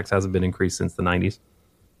gas tax hasn't been increased since the 90s.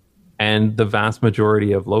 And the vast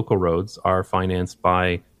majority of local roads are financed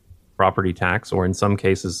by property tax, or in some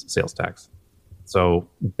cases, sales tax. So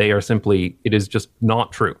they are simply, it is just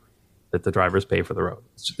not true that the drivers pay for the road.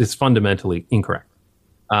 It's fundamentally incorrect.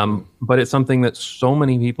 But it's something that so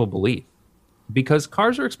many people believe because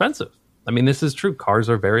cars are expensive. I mean, this is true. Cars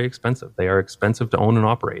are very expensive. They are expensive to own and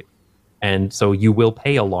operate. And so you will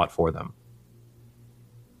pay a lot for them.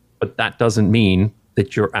 But that doesn't mean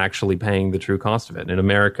that you're actually paying the true cost of it. In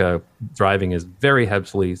America, driving is very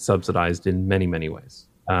heavily subsidized in many, many ways.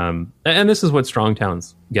 And this is what Strong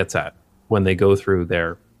Towns gets at when they go through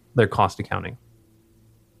their cost accounting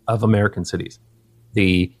of American cities.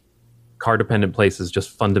 The car-dependent places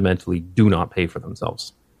just fundamentally do not pay for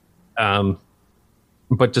themselves.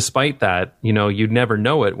 But despite that, you'd never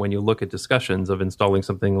know it when you look at discussions of installing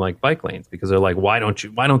something like bike lanes, because they're like, why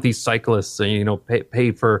don't these cyclists,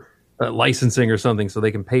 pay for licensing or something so they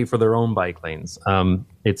can pay for their own bike lanes?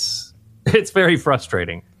 It's very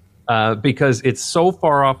frustrating because it's so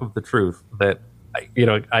far off of the truth that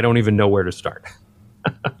I don't even know where to start.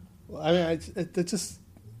 Well, I mean, it just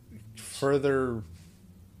further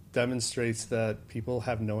demonstrates that people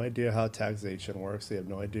have no idea how taxation works. They have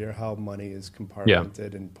no idea how money is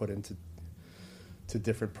compartmented and put into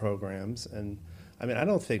different programs. And I mean, I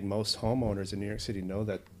don't think most homeowners in New York City know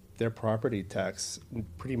that their property tax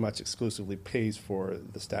pretty much exclusively pays for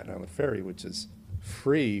the Staten Island Ferry, which is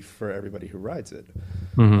free for everybody who rides it.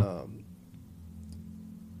 And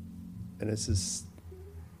it's just,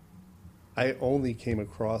 I only came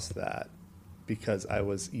across that because I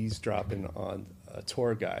was eavesdropping on a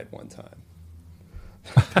tour guide one time.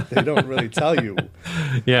 They don't really tell you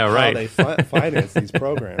how they finance these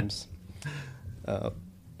programs.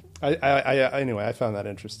 Anyway, I found that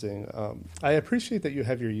interesting. I appreciate that you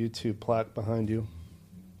have your YouTube plaque behind you.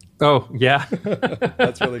 Oh, yeah.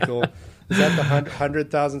 That's really cool. Is that the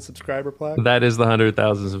 100,000 subscriber plaque? That is the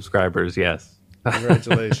 100,000 subscribers, yes.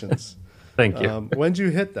 Congratulations. Thank you. When did you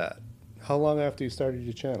hit that? How long after you started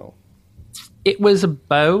your channel? It was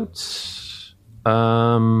about... it's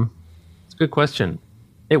a good question.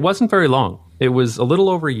 It wasn't very long. It was a little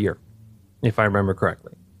over a year, if I remember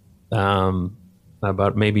correctly.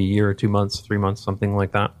 About maybe a year or 2 months, 3 months, something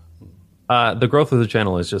like that. The growth of the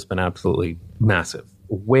channel has just been absolutely massive,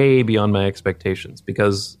 way beyond my expectations.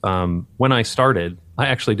 Because when I started, I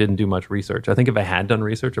actually didn't do much research. I think if I had done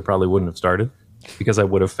research, I probably wouldn't have started, because I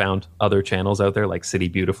would have found other channels out there, like City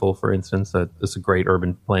Beautiful, for instance. It's a great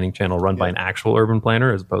urban planning channel run by an actual urban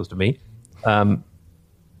planner as opposed to me.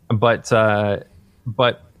 But I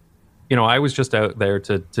was just out there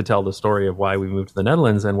to tell the story of why we moved to the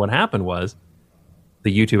Netherlands. And what happened was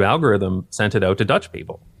the YouTube algorithm sent it out to Dutch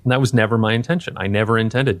people. And that was never my intention. I never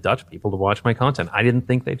intended Dutch people to watch my content. I didn't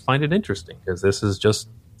think they'd find it interesting because this is just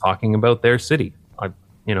talking about their city.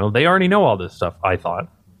 They already know all this stuff, I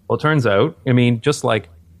thought. Well, it turns out, I mean, just like,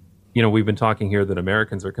 we've been talking here that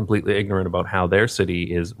Americans are completely ignorant about how their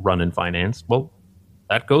city is run and financed. Well,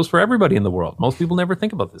 that goes for everybody in the world. Most people never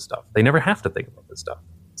think about this stuff. They never have to think about this stuff.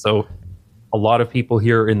 So a lot of people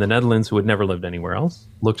here in the Netherlands who had never lived anywhere else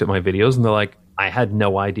looked at my videos and they're like, I had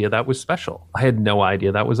no idea that was special. I had no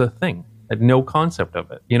idea that was a thing. I had no concept of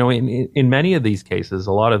it. You know, in many of these cases,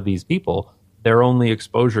 a lot of these people, their only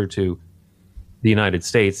exposure to the United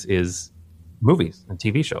States is movies and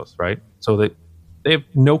TV shows, right? So they have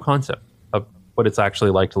no concept of what it's actually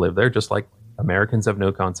like to live there, just like Americans have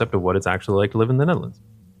no concept of what it's actually like to live in the Netherlands.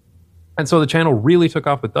 And so the channel really took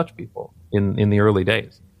off with Dutch people in the early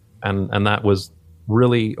days. And that was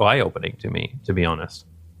really eye-opening to me, to be honest.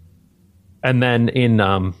 And then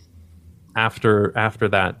after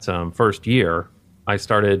that first year, I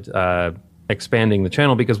started expanding the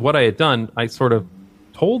channel, because what I had done, I sort of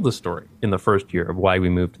told the story in the first year of why we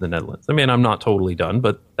moved to the Netherlands. I mean, I'm not totally done,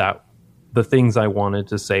 but the things I wanted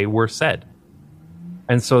to say were said.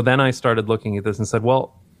 And so then I started looking at this and said,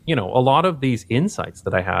 well, you know, a lot of these insights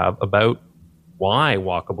that I have about why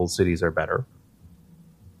walkable cities are better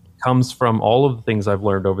comes from all of the things I've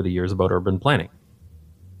learned over the years about urban planning.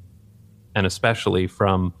 And especially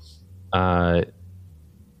from Strong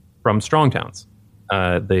Towns,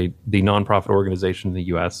 the nonprofit organization in the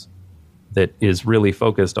U.S. that is really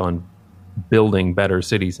focused on building better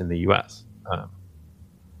cities in the U.S.,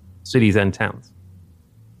 cities and towns.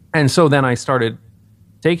 And so then I started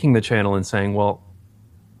taking the channel and saying, well,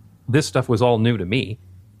 this stuff was all new to me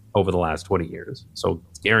over the last 20 years, so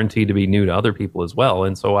it's guaranteed to be new to other people as well.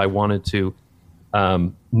 And so I wanted to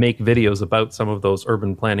make videos about some of those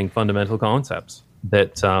urban planning fundamental concepts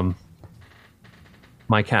that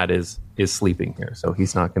my cat is sleeping here, so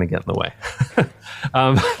he's not going to get in the way.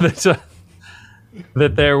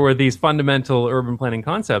 That there were these fundamental urban planning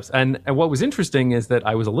concepts. And what was interesting is that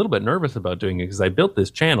I was a little bit nervous about doing it, because I built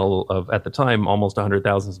this channel of, at the time, almost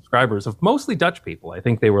 100,000 subscribers of mostly Dutch people. I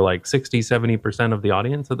think they were like 60-70% of the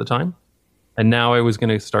audience at the time. And now I was going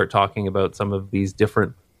to start talking about some of these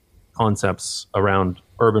different concepts around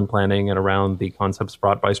urban planning and around the concepts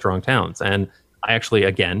brought by Strong Towns. And I actually,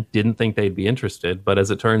 again, didn't think they'd be interested. But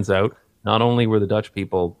as it turns out, not only were the Dutch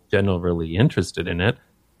people generally interested in it,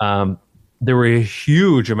 there were a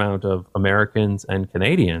huge amount of Americans and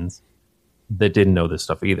Canadians that didn't know this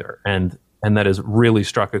stuff either. And that has really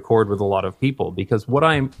struck a chord with a lot of people, because what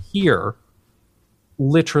I hear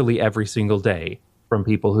literally every single day from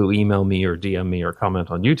people who email me or DM me or comment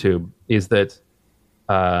on YouTube is that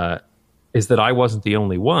I wasn't the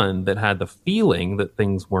only one that had the feeling that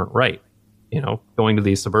things weren't right. You know, going to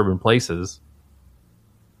these suburban places,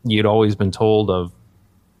 you'd always been told of,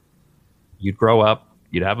 you'd grow up,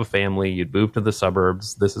 you'd have a family, you'd move to the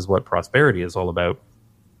suburbs. This is what prosperity is all about.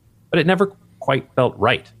 But it never quite felt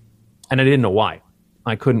right. And I didn't know why.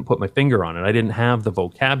 I couldn't put my finger on it. I didn't have the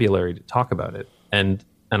vocabulary to talk about it. And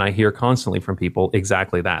I hear constantly from people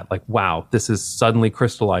exactly that. Like, wow, this has suddenly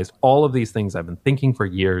crystallized all of these things I've been thinking for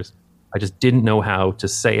years. I just didn't know how to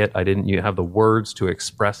say it. I didn't have the words to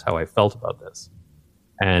express how I felt about this.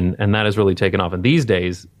 And that has really taken off. And these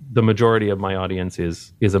days, the majority of my audience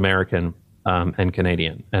is American and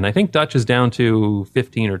Canadian. And I think Dutch is down to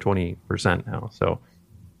 15 or 20% now. So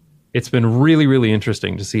it's been really, really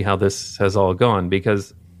interesting to see how this has all gone,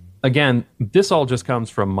 because, again, this all just comes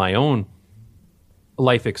from my own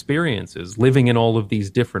life experiences, living in all of these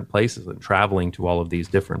different places and traveling to all of these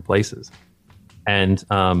different places. And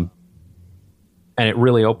it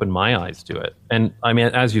really opened my eyes to it. And I mean,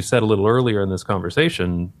 as you said a little earlier in this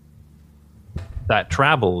conversation, that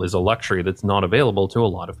travel is a luxury that's not available to a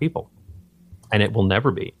lot of people. And it will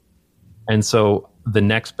never be. And so the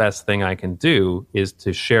next best thing I can do is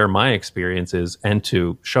to share my experiences and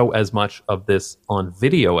to show as much of this on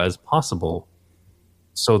video as possible,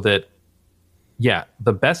 so that, yeah,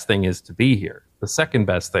 the best thing is to be here. The second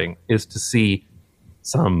best thing is to see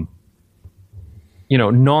some,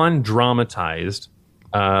 non-dramatized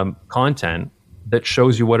content that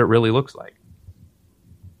shows you what it really looks like.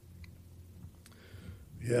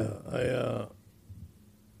 Yeah,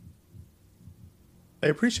 I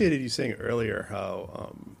appreciated you saying earlier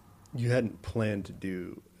how you hadn't planned to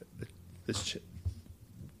do this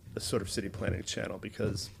a sort of city planning channel,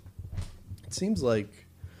 because it seems like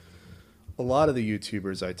a lot of the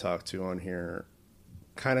YouTubers I talked to on here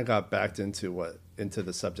kind of got backed into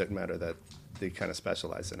the subject matter that they kind of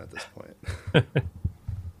specialize in at this point.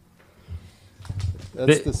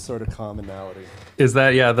 That's the sort of commonality. Is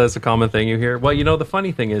that, yeah, that's a common thing you hear? Well, the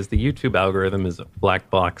funny thing is the YouTube algorithm is a black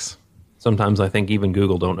box. Sometimes I think even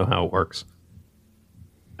Google don't know how it works.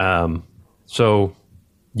 So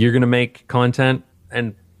you're going to make content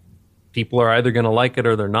and people are either going to like it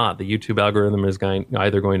or they're not. The YouTube algorithm is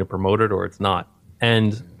either going to promote it or it's not.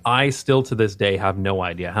 And I still to this day have no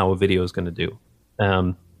idea how a video is going to do.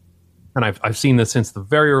 And I've seen this since the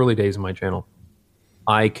very early days of my channel.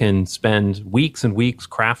 I can spend weeks and weeks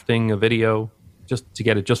crafting a video, just to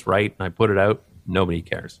get it just right, and I put it out, nobody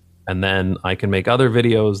cares. And then I can make other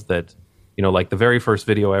videos that, like the very first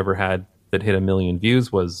video I ever had that hit 1 million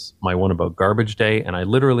views was my one about garbage day, and I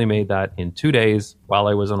literally made that in 2 days while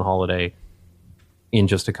I was on holiday in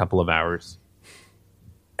just a couple of hours.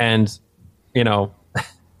 And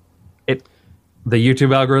the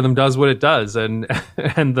YouTube algorithm does what it does, and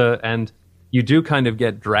you do kind of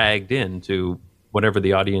get dragged into whatever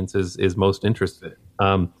the audience is most interested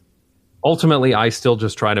in. Ultimately, I still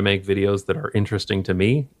just try to make videos that are interesting to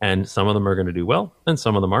me, and some of them are going to do well, and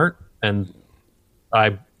some of them aren't, and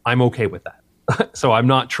I'm okay with that. So I'm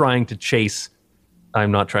not trying to chase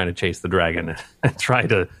the dragon and try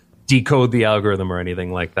to decode the algorithm or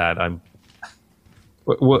anything like that.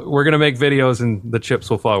 We're going to make videos, and the chips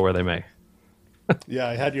will fall where they may. Yeah,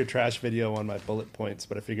 I had your trash video on my bullet points,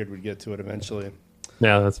 but I figured we'd get to it eventually.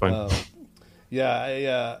 Yeah, that's fine.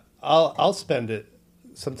 I'll spend it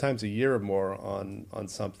sometimes a year or more on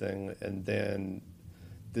something, and then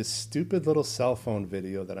this stupid little cell phone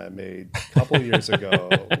video that I made a couple years ago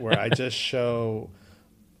where I just show,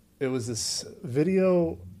 it was this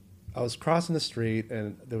video, I was crossing the street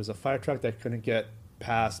and there was a fire truck that couldn't get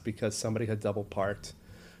past because somebody had double parked,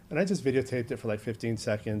 and I just videotaped it for like 15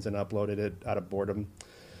 seconds and uploaded it out of boredom.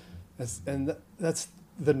 That's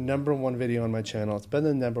the number one video on my channel. It's been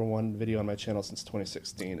the number one video on my channel since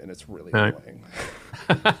 2016, and it's really annoying.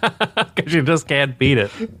 Because you just can't beat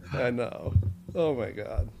it. I know. Oh my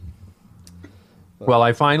God. Well,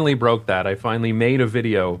 I finally broke that. I finally made a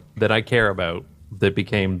video that I care about that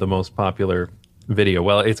became the most popular video.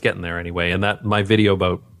 Well, it's getting there anyway. And that my video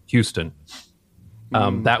about Houston,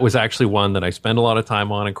 that was actually one that I spent a lot of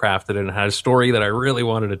time on and crafted, and it had a story that I really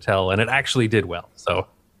wanted to tell, and it actually did well. So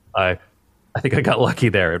I think I got lucky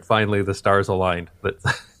there. And finally, the stars aligned. But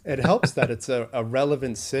it helps that it's a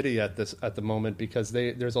relevant city at the moment, because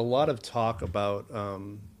there's a lot of talk about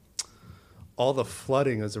all the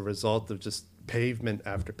flooding as a result of just pavement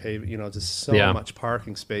after pavement. Just so much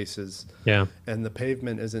parking spaces. Yeah, and the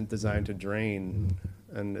pavement isn't designed to drain,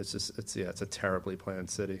 and it's a terribly planned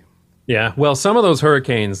city. Yeah, well, some of those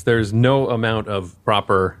hurricanes, there's no amount of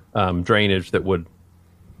proper drainage that would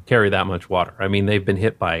carry that much water. I mean, they've been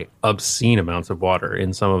hit by obscene amounts of water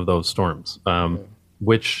in some of those storms,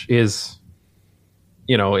 which is,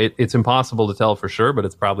 it's impossible to tell for sure, but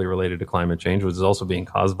it's probably related to climate change, which is also being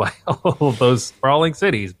caused by all of those sprawling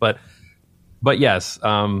cities. But yes,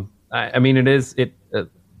 I mean,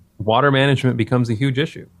 water management becomes a huge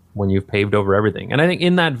issue when you've paved over everything. And I think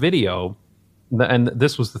in that video, and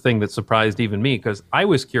this was the thing that surprised even me, because I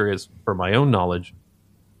was curious for my own knowledge,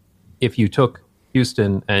 if you took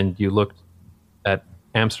Houston and you looked at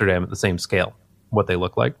Amsterdam at the same scale, what they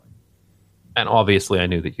look like. And obviously I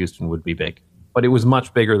knew that Houston would be big, but it was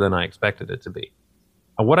much bigger than I expected it to be.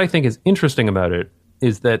 And what I think is interesting about it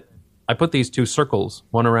is that I put these two circles,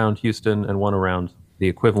 one around Houston and one around the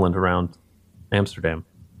equivalent around Amsterdam.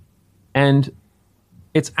 And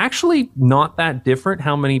it's actually not that different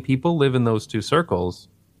how many people live in those two circles.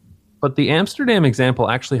 But the Amsterdam example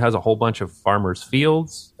actually has a whole bunch of farmers'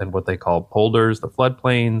 fields and what they call polders, the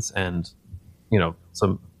floodplains, and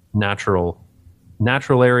some natural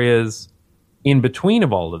areas in between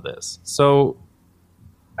of all of this. So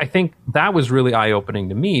I think that was really eye-opening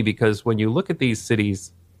to me, because when you look at these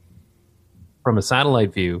cities from a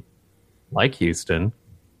satellite view, like Houston,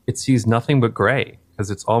 it sees nothing but gray,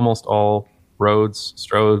 because it's almost all roads,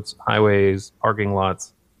 stroads, highways, parking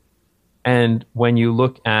lots. And when you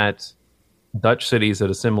look at Dutch cities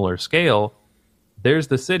at a similar scale, there's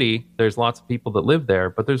the city, there's lots of people that live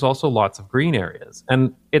there, but there's also lots of green areas.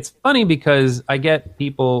 And it's funny because I get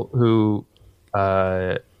people who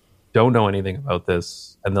don't know anything about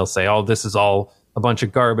this, and they'll say, oh, this is all a bunch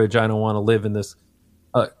of garbage. I don't want to live in this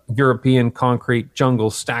European concrete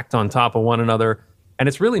jungle stacked on top of one another. And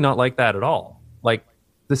it's really not like that at all. Like,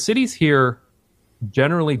 the cities here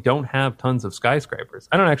generally don't have tons of skyscrapers.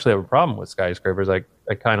 I don't actually have a problem with skyscrapers. I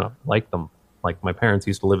kind of like them. Like, my parents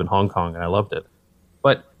used to live in Hong Kong and I loved it.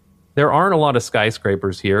 But there aren't a lot of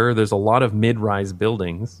skyscrapers here. There's a lot of mid-rise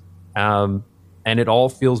buildings. And it all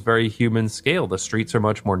feels very human scale. The streets are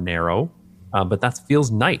much more narrow, but that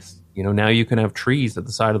feels nice. Now you can have trees at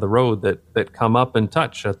the side of the road that come up and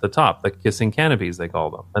touch at the top, the kissing canopies, they call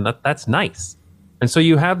them. And that's nice. And so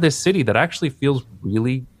you have this city that actually feels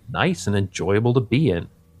really nice and enjoyable to be in.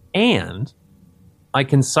 And I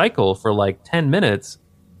can cycle for like 10 minutes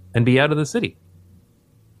and be out of the city.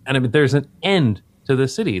 And I mean, there's an end to the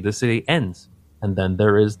city. The city ends. And then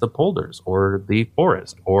there is the polders or the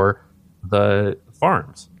forest or the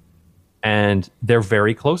farms. And they're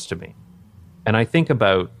very close to me. And I think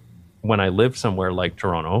about when I lived somewhere like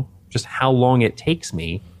Toronto, just how long it takes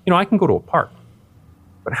me. You know, I can go to a park,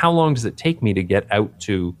 but how long does it take me to get out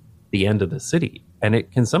to the end of the city? And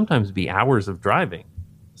it can sometimes be hours of driving,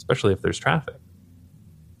 especially if there's traffic.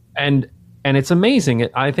 And it's amazing.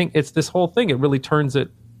 I think it's this whole thing. It really turns it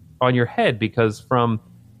on your head, because from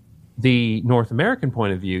the North American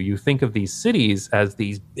point of view, you think of these cities as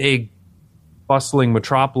these big, bustling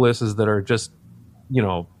metropolises that are just, you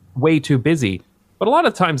know, way too busy. But a lot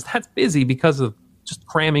of times that's busy because of just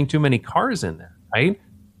cramming too many cars in there, right?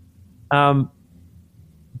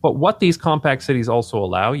 But what these compact cities also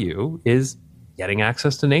allow you is getting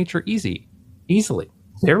access to nature easily,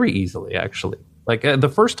 very easily, actually. Like the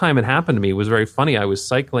first time it happened to me was very funny. I was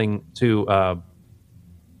cycling to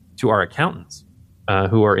our accountants,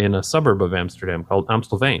 who are in a suburb of Amsterdam called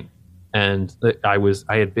Amstelveen, and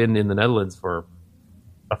I had been in the Netherlands for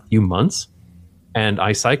a few months, and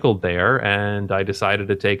I cycled there, and I decided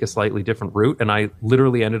to take a slightly different route, and I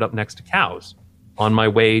literally ended up next to cows on my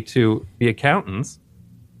way to the accountants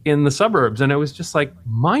in the suburbs, and it was just like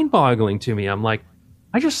mind-boggling to me. I'm like,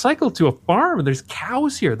 I just cycled to a farm, and there's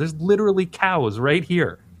cows here. There's literally cows right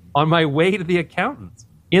here on my way to the accountants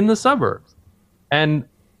in the suburbs. And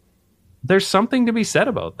there's something to be said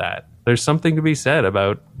about that. There's something to be said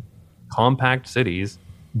about compact cities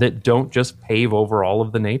that don't just pave over all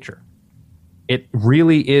of the nature. It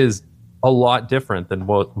really is a lot different than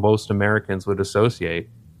what most Americans would associate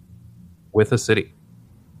with a city.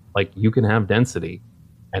 Like, you can have density,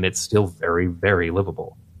 and it's still very, very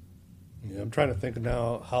livable. Yeah, I'm trying to think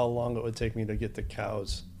now how long it would take me to get the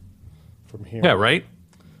cows from here. Yeah, right?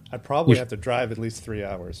 I'd probably have to drive at least 3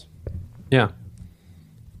 hours. Yeah.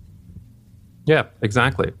 Yeah,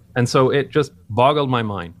 exactly. And so it just boggled my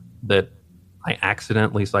mind that I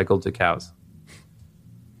accidentally cycled to cows.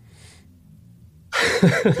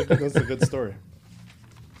 That's a good story.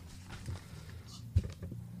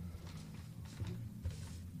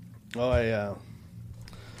 Oh,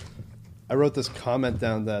 I wrote this comment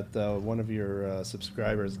down that one of your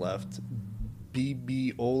subscribers left.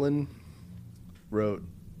 BB Olin wrote,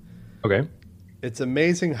 Okay. "It's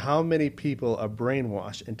amazing how many people are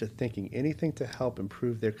brainwashed into thinking anything to help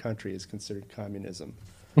improve their country is considered communism."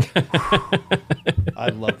 I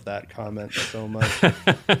love that comment so much.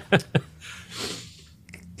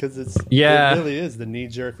 Because it really is the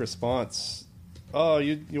knee-jerk response. Oh,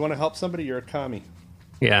 you want to help somebody? You're a commie.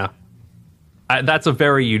 Yeah. That's a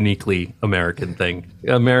very uniquely American thing.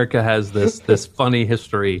 America has this funny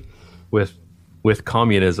history with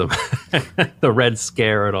communism, the Red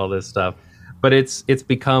Scare and all this stuff. But it's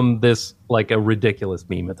become this, like, a ridiculous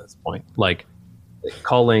meme at this point. Like,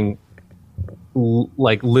 calling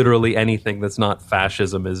like literally anything that's not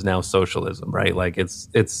fascism is now socialism, right? Like, it's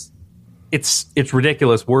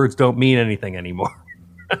ridiculous. Words don't mean anything anymore.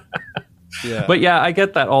 Yeah. But yeah, I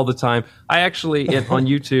get that all the time. I actually on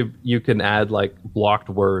YouTube you can add like blocked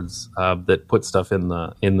words that put stuff in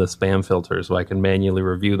the spam filter, so I can manually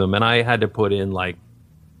review them. And I had to put in like,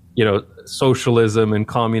 you know, socialism and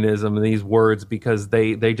communism and these words because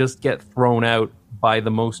they just get thrown out by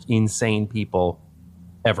the most insane people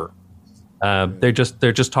ever. They're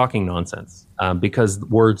just talking nonsense because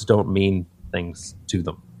words don't mean things to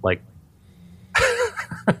them. Like,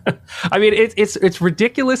 I mean, it's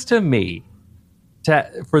ridiculous to me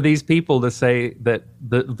for these people to say that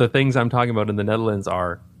the things I'm talking about in the Netherlands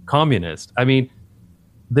are communist. I mean,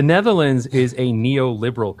 the Netherlands is a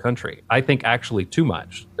neoliberal country. I think actually too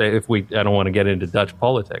much. I don't want to get into Dutch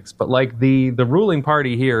politics, but like the ruling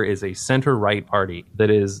party here is a center-right party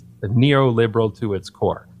that is neoliberal to its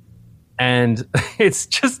core. And it's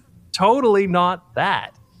just totally not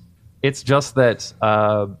that. It's just that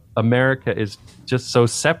America is just so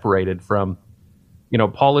separated from, you know,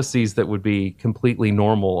 policies that would be completely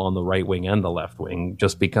normal on the right wing and the left wing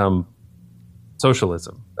just become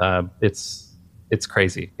socialism. It's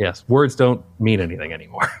crazy. Yes, words don't mean anything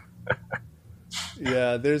anymore.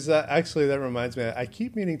 Yeah, there's actually, that reminds me, I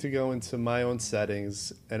keep meaning to go into my own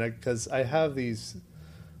settings, and because I have this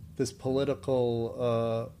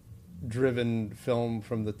political driven film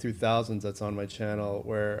from the 2000s that's on my channel,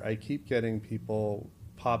 where I keep getting people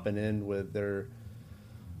popping in with their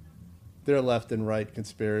left and right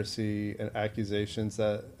conspiracy and accusations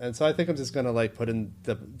and so I think I'm just going to like put in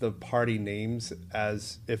the party names,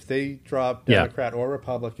 as if they drop Democrat or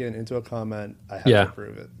Republican into a comment, I have to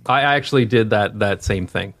prove it. I actually did that same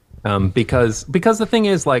thing because the thing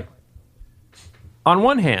is, like, on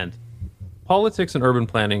one hand, politics and urban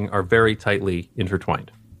planning are very tightly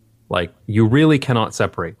intertwined. Like, you really cannot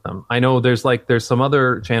separate them. I know there's some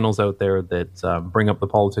other channels out there that bring up the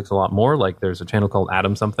politics a lot more. Like, there's a channel called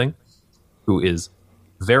Adam Something, who is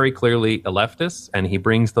very clearly a leftist, and he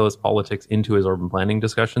brings those politics into his urban planning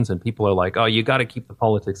discussions, and people are like, oh, you got to keep the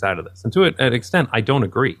politics out of this. And to an extent, I don't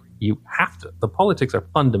agree. You have to. The politics are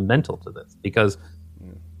fundamental to this, because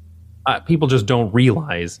people just don't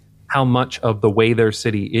realize how much of the way their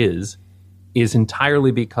city is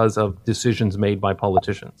entirely because of decisions made by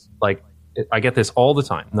politicians. Like, I get this all the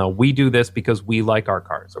time. No, we do this because we like our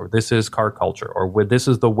cars, or this is car culture, or this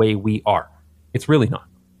is the way we are. It's really not.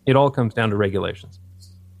 It all comes down to regulations.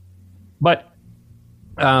 But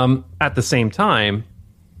at the same time,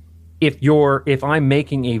 if I'm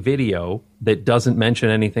making a video that doesn't mention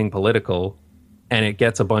anything political, and it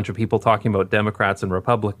gets a bunch of people talking about Democrats and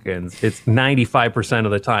Republicans, it's 95%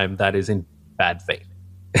 of the time that is in bad faith.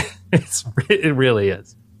 It really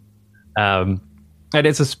is. And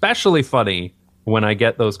it's especially funny when I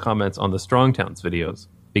get those comments on the Strong Towns videos,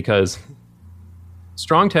 because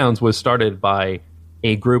Strong Towns was started by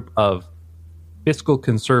a group of fiscal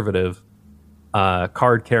conservative,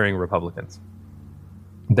 card-carrying Republicans.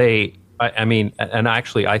 I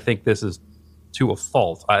think this is to a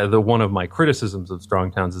fault. One of my criticisms of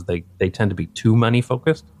Strong Towns is they tend to be too money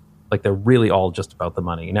focused. Like, they're really all just about the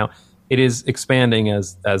money. Now, it is expanding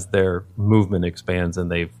as their movement expands, and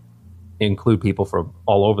they include people from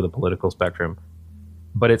all over the political spectrum.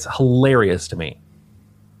 But it's hilarious to me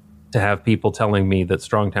to have people telling me that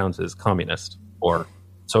Strong Towns is communist or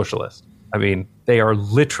socialist. I mean, they are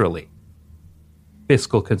literally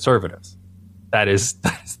fiscal conservatives. That is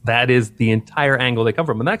the entire angle they come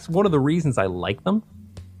from. And that's one of the reasons I like them,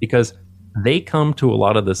 because they come to a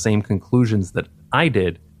lot of the same conclusions that I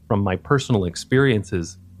did from my personal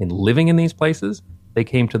experiences in living in these places. They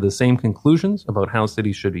came to the same conclusions about how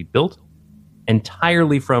cities should be built,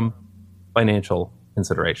 entirely from financial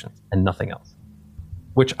considerations and nothing else,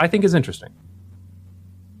 which I think is interesting.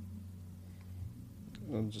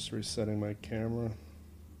 I'm just resetting my camera.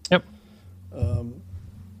 Yep.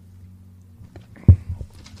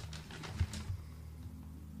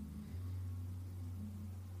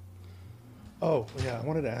 Oh, yeah, I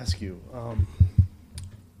wanted to ask you.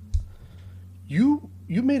 You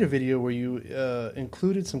made a video where you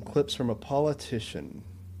included some clips from a politician.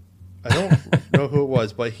 I don't know who it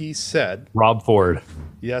was, but he said, Rob Ford.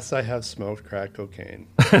 "Yes, I have smoked crack cocaine."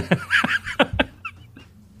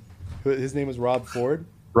 His name was Rob Ford?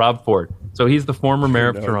 Rob Ford. So he's the former mayor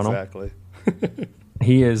of Toronto. Exactly.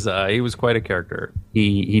 He was quite a character.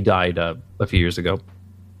 He died a few years ago.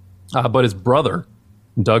 But his brother,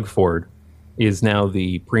 Doug Ford, is now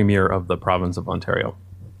the premier of the province of Ontario.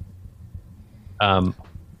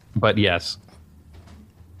 But yes,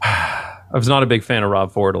 I was not a big fan of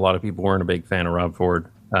Rob Ford. A lot of people weren't a big fan of Rob Ford.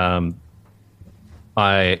 When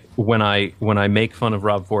I make fun of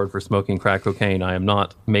Rob Ford for smoking crack cocaine, I am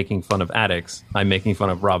not making fun of addicts. I'm making fun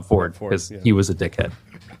of Rob Ford because he was a dickhead.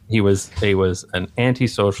 He was an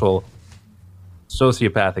antisocial,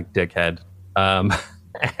 sociopathic dickhead,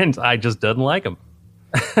 and I just didn't like him.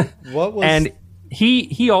 And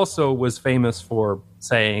he also was famous for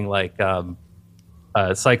saying, like,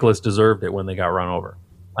 cyclists deserved it when they got run over.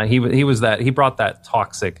 He brought that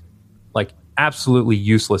toxic, like, absolutely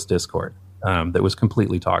useless discord that was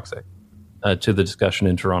completely toxic to the discussion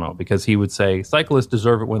in Toronto, because he would say cyclists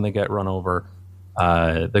deserve it when they get run over.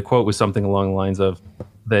 The quote was something along the lines of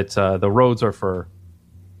that the roads are for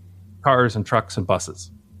cars and trucks and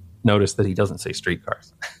buses. Notice that he doesn't say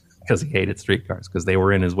streetcars because he hated streetcars because they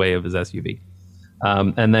were in his way of his SUV.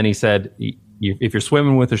 And then he said, if you're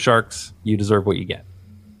swimming with the sharks, you deserve what you get.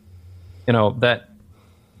 You know,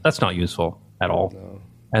 that's not useful at all. No.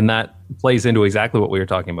 And that plays into exactly what we were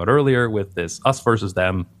talking about earlier with this us versus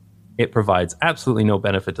them. It provides absolutely no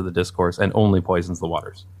benefit to the discourse and only poisons the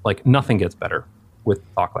waters. Like, nothing gets better with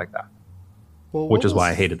talk like that, which is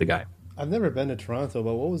why I hated the guy. I've never been to Toronto,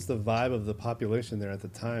 but what was the vibe of the population there at the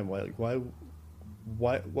time? Why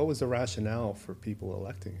what was the rationale for people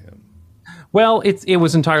electing him? Well, it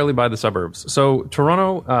was entirely by the suburbs. So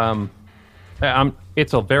Toronto,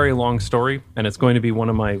 it's a very long story, and it's going to be one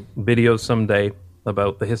of my videos someday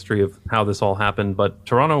about the history of how this all happened. But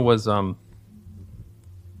Toronto was a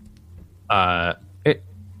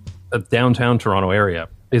downtown Toronto area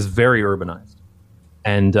is very urbanized,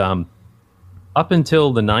 and up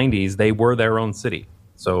until the 90s, they were their own city.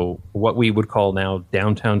 So what we would call now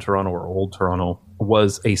downtown Toronto or Old Toronto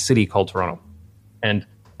was a city called Toronto, and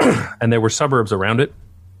and there were suburbs around it: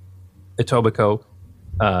 Etobicoke,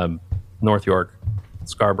 North York,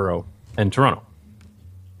 Scarborough, and Toronto.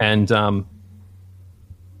 And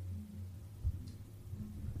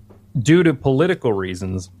due to political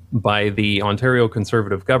reasons by the Ontario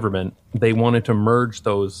Conservative government, they wanted to merge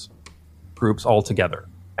those groups all together.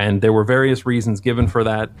 And there were various reasons given for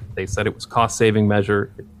that. They said it was cost-saving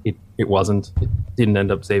measure. It wasn't. It didn't end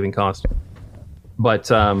up saving cost. But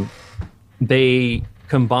they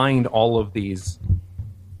combined all of these,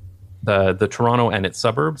 the Toronto and its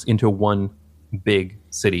suburbs, into one big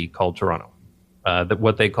city called Toronto.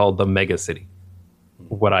 What they called the mega city.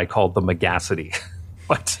 What I called the megacity.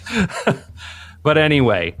 But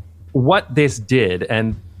anyway, what this did,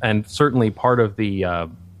 and certainly part of the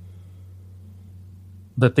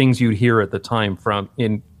things you'd hear at the time from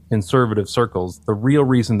in conservative circles, the real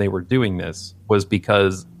reason they were doing this was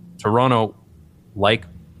because Toronto, like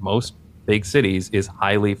most big cities, is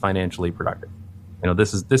highly financially productive.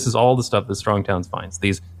 This is all the stuff that Strong Towns finds.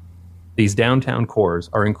 These downtown cores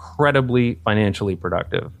are incredibly financially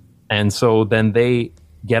productive, and so then they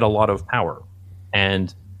get a lot of power.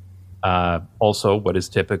 And also, what is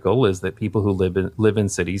typical is that people who live in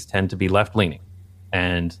cities tend to be left-leaning,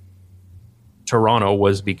 and Toronto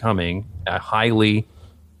was becoming a highly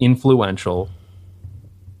influential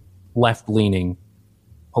left-leaning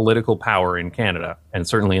political power in Canada, and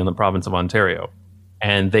certainly in the province of Ontario.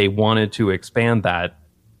 And they wanted to expand that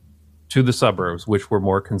to the suburbs, which were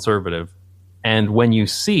more conservative. And when you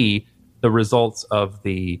see the results of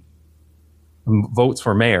the votes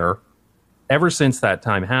for mayor, ever since that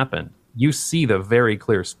time happened, you see the very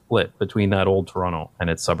clear split between that old Toronto and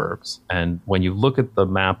its suburbs. And when you look at the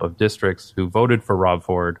map of districts who voted for Rob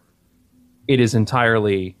Ford, it is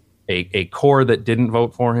entirely a core that didn't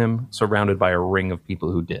vote for him, surrounded by a ring of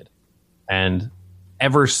people who did. And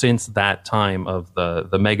ever since that time of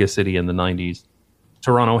the mega city in the 90s,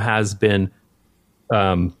 Toronto has been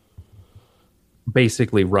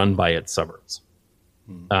basically run by its suburbs.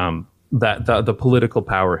 That the political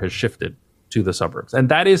power has shifted to the suburbs, and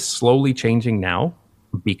that is slowly changing now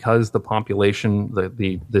because the population,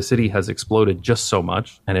 the city has exploded just so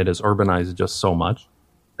much, and it has urbanized just so much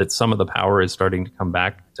that some of the power is starting to come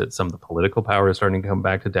back to some of the political power is starting to come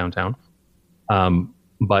back to downtown.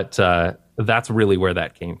 But that's really where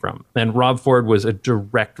that came from, and Rob Ford was a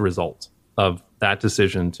direct result of that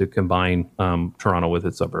decision to combine Toronto with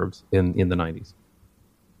its suburbs in the 90s.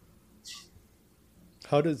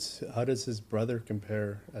 How does his brother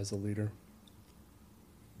compare as a leader?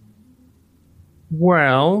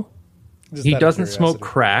 Well, Just he out of doesn't smoke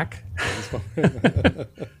curiosity. crack.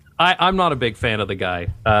 I'm not a big fan of the guy.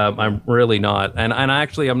 I'm really not. And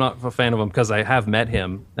actually, I'm not a fan of him because I have met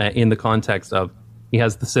him in the context of he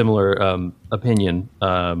has the similar opinion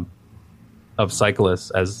of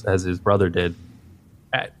cyclists as his brother did.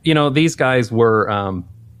 These guys were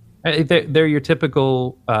they're your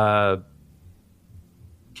typical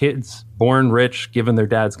kids born rich, given their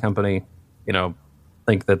dad's company,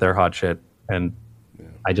 think that they're hot shit. And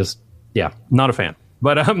I just, not a fan.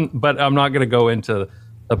 But I'm not going to go into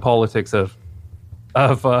the politics of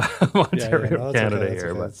Ontario, Canada okay, here.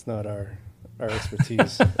 okay. But It's not our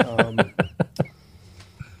expertise.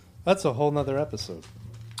 That's a whole nother episode.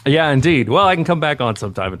 yeah, indeed. Well, I can come back on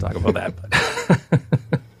sometime and talk about that.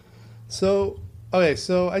 But So I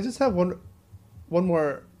just have one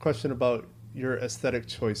more question about your aesthetic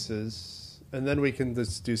choices, and then we can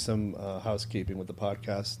just do some housekeeping with the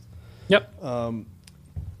podcast. yep.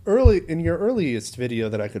 In your earliest video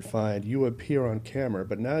that I could find, you appear on camera,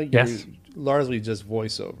 but now you Yes. largely just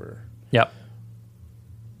voiceover. Yep.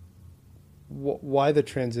 Why the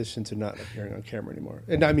transition to not appearing on camera anymore?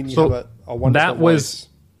 And I mean, you So have a wonderful that was voice.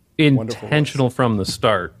 Wonderful intentional from the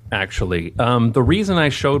start, actually. The reason I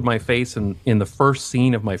showed my face in the first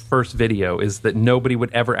scene of my first video is that nobody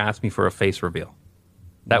would ever ask me for a face reveal.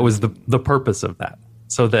 That was the purpose of that.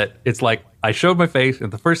 So that it's like, I showed my face in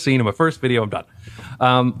the first scene of my first video, I'm done.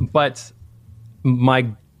 But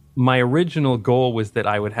my original goal was that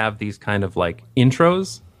I would have these kind of like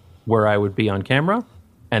intros where I would be on camera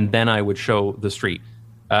and then I would show the street.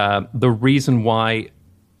 The reason why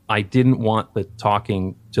I didn't want the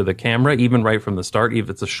talking to the camera, even right from the start, even if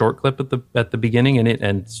it's a short clip at the beginning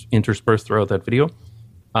and interspersed throughout that video.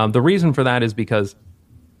 The reason for that is because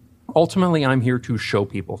ultimately I'm here to show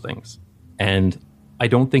people things. And I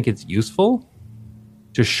don't think it's useful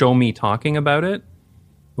to show me talking about it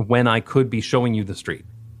when I could be showing you the street.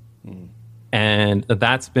 And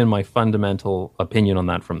that's been my fundamental opinion on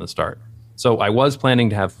that from the start. So I was planning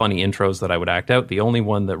to have funny intros that I would act out. The only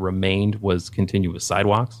one that remained was Continuous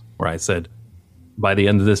Sidewalks, where I said, by the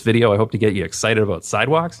end of this video, I hope to get you excited about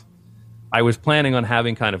sidewalks. I was planning on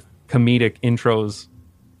having kind of comedic intros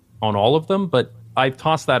on all of them, but I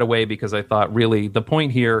tossed that away because I thought, really, the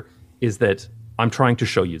point here is that I'm trying to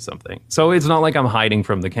show you something. So it's not like I'm hiding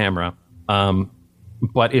from the camera,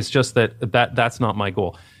 but it's just that's not my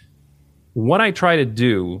goal. What I try to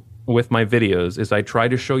do with my videos is I try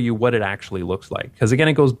to show you what it actually looks like. Because again,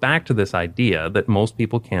 it goes back to this idea that most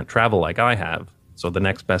people can't travel like I have. So the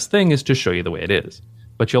next best thing is to show you the way it is.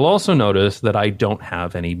 But you'll also notice that I don't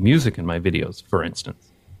have any music in my videos, for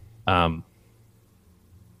instance.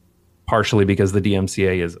 Partially because the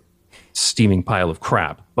DMCA is a steaming pile of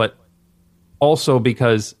crap, but also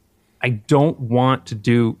because I don't want to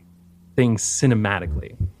do things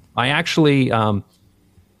cinematically. I actually,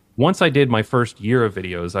 once I did my first year of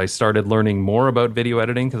videos, I started learning more about video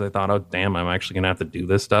editing because I thought, oh, damn, I'm actually going to have to do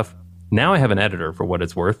this stuff. Now I have an editor for what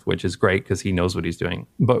it's worth, which is great because he knows what he's doing.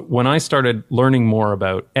 But when I started learning more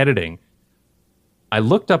about editing, I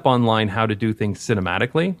looked up online how to do things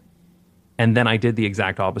cinematically, and then I did the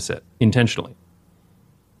exact opposite intentionally.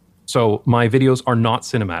 So my videos are not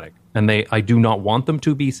cinematic, and I do not want them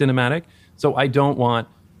to be cinematic. So I don't want,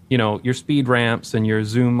 your speed ramps and your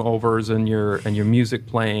zoom overs and your music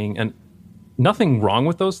playing, and nothing wrong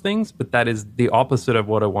with those things, but that is the opposite of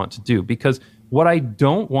what I want to do. Because what I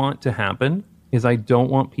don't want to happen is I don't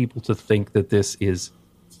want people to think that this is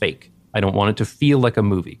fake. I don't want it to feel like a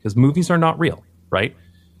movie, because movies are not real, right?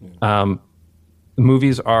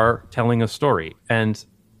 Movies are telling a story, and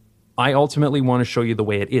I ultimately want to show you the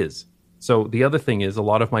way it is. So the other thing is, a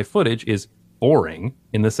lot of my footage is boring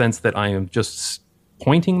in the sense that I am just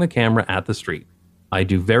pointing the camera at the street. I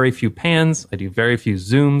do very few pans. I do very few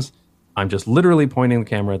zooms. I'm just literally pointing the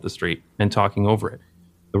camera at the street and talking over it.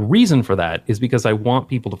 The reason for that is because I want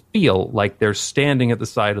people to feel like they're standing at the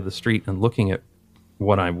side of the street and looking at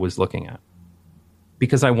what I was looking at,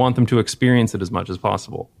 because I want them to experience it as much as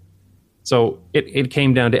possible. So it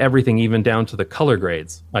came down to everything, even down to the color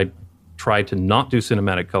grades. I tried to not do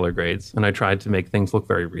cinematic color grades, and I tried to make things look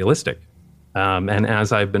very realistic. And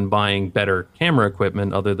as I've been buying better camera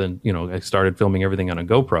equipment, other than, I started filming everything on a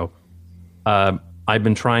GoPro, I've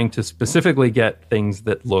been trying to specifically get things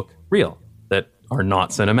that look real, that are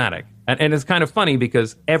not cinematic. And it's kind of funny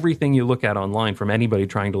because everything you look at online from anybody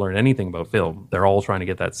trying to learn anything about film, they're all trying to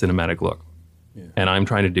get that cinematic look. Yeah. And I'm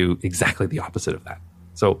trying to do exactly the opposite of that.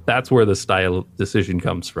 So that's where the style decision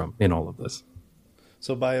comes from in all of this.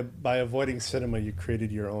 So by avoiding cinema, you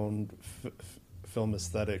created your own film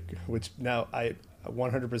aesthetic, which now I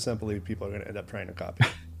 100% believe people are going to end up trying to copy.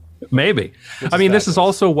 Maybe. I mean, this is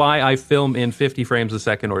also why I film in 50 frames a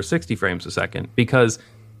second or 60 frames a second, because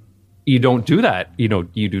you don't do that. You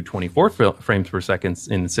do 24 frames per second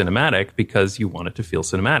in cinematic because you want it to feel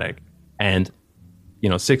cinematic. And,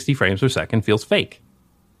 60 frames per second feels fake.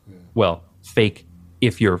 Yeah. Well, fake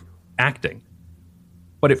if you're acting.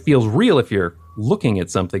 But it feels real if you're looking at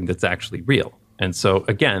something that's actually real. And so,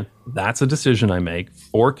 again, that's a decision I make.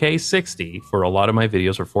 4K 60 for a lot of my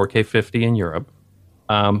videos, or 4K 50 in Europe,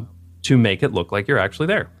 to make it look like you're actually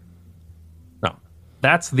there. No,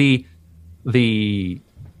 that's the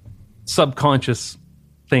subconscious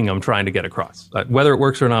thing I'm trying to get across. Whether it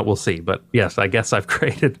works or not, we'll see. But yes, I guess I've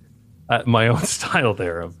created my own style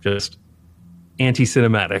there of just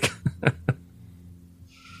anti-cinematic.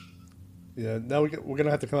 Yeah, now we're going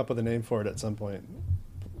to have to come up with a name for it at some point.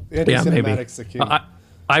 Anti-cinematic's the key.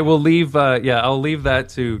 I will leave. I'll leave that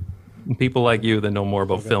to people like you that know more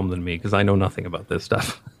about film than me, because I know nothing about this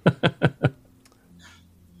stuff.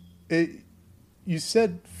 You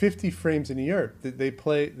said 50 frames in Europe. They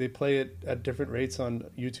play it at different rates on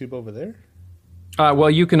YouTube over there? Well,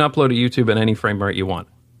 you can upload to YouTube at any frame rate you want.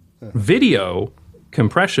 Video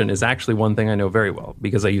compression is actually one thing I know very well,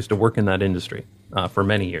 because I used to work in that industry for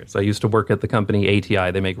many years. I used to work at the company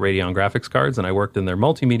ATI. They make Radeon graphics cards, and I worked in their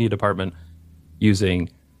multimedia department using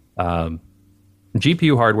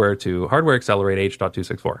GPU hardware to hardware accelerate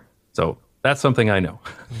H.264. So that's something I know.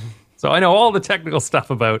 So I know all the technical stuff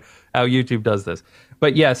about how YouTube does this.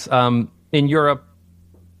 But yes, in Europe,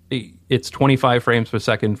 it's 25 frames per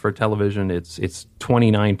second for television. It's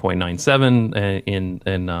 29.97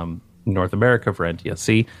 in North America for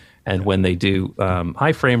NTSC. And when they do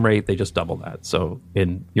high frame rate, they just double that. So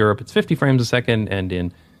in Europe, it's 50 frames a second, and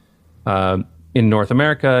in North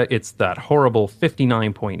America, it's that horrible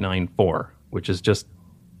 59.94, which is just,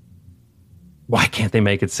 why can't they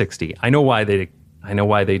make it 60? I know why they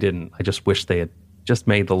didn't. I just wish they had just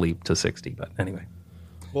made the leap to 60. But anyway,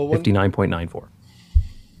 59.94.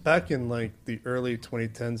 Back in like the early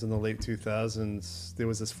 2010s and the late 2000s, there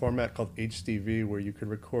was this format called HDV where you could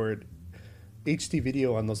record HD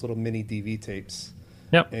video on those little mini DV tapes.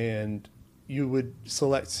 Yep. And you would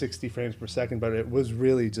select 60 frames per second, but it was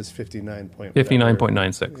really just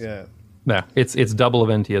 59.96. Yeah. Yeah, it's double of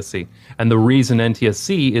NTSC. And the reason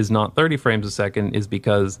NTSC is not 30 frames a second is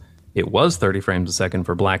because it was 30 frames a second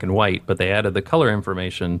for black and white, but they added the color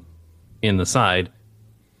information in the side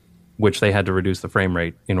which they had to reduce the frame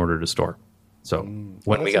rate in order to store. So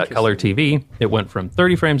when we got that's color TV, it went from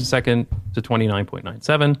 30 frames a second to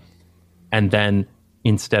 29.97. And then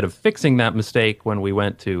instead of fixing that mistake when we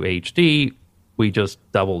went to HD, we just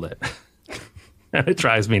doubled it. And it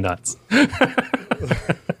drives me nuts.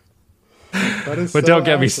 But don't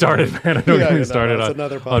get me started, man. Don't get me started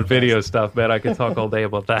on video stuff, man. I could talk all day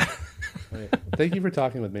about that. Thank you for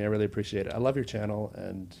talking with me. I really appreciate it. I love your channel,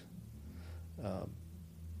 and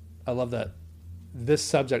I love that this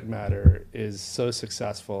subject matter is so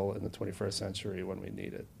successful in the 21st century when we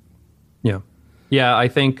need it. Yeah. Yeah, I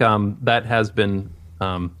think that has been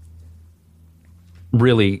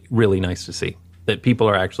really, really nice to see, that people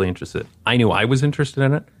are actually interested. I knew I was interested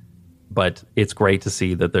in it, but it's great to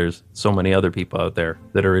see that there's so many other people out there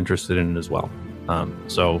that are interested in it as well.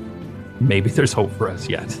 So maybe there's hope for us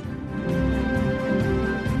yet.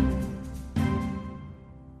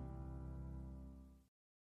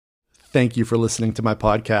 Thank you for listening to my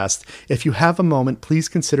podcast. If you have a moment, please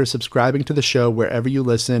consider subscribing to the show wherever you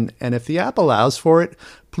listen. And if the app allows for it,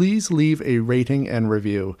 please leave a rating and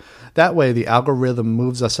review. That way, the algorithm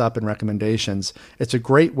moves us up in recommendations. It's a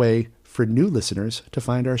great way for new listeners to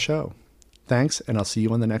find our show. Thanks, and I'll see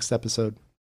you on the next episode.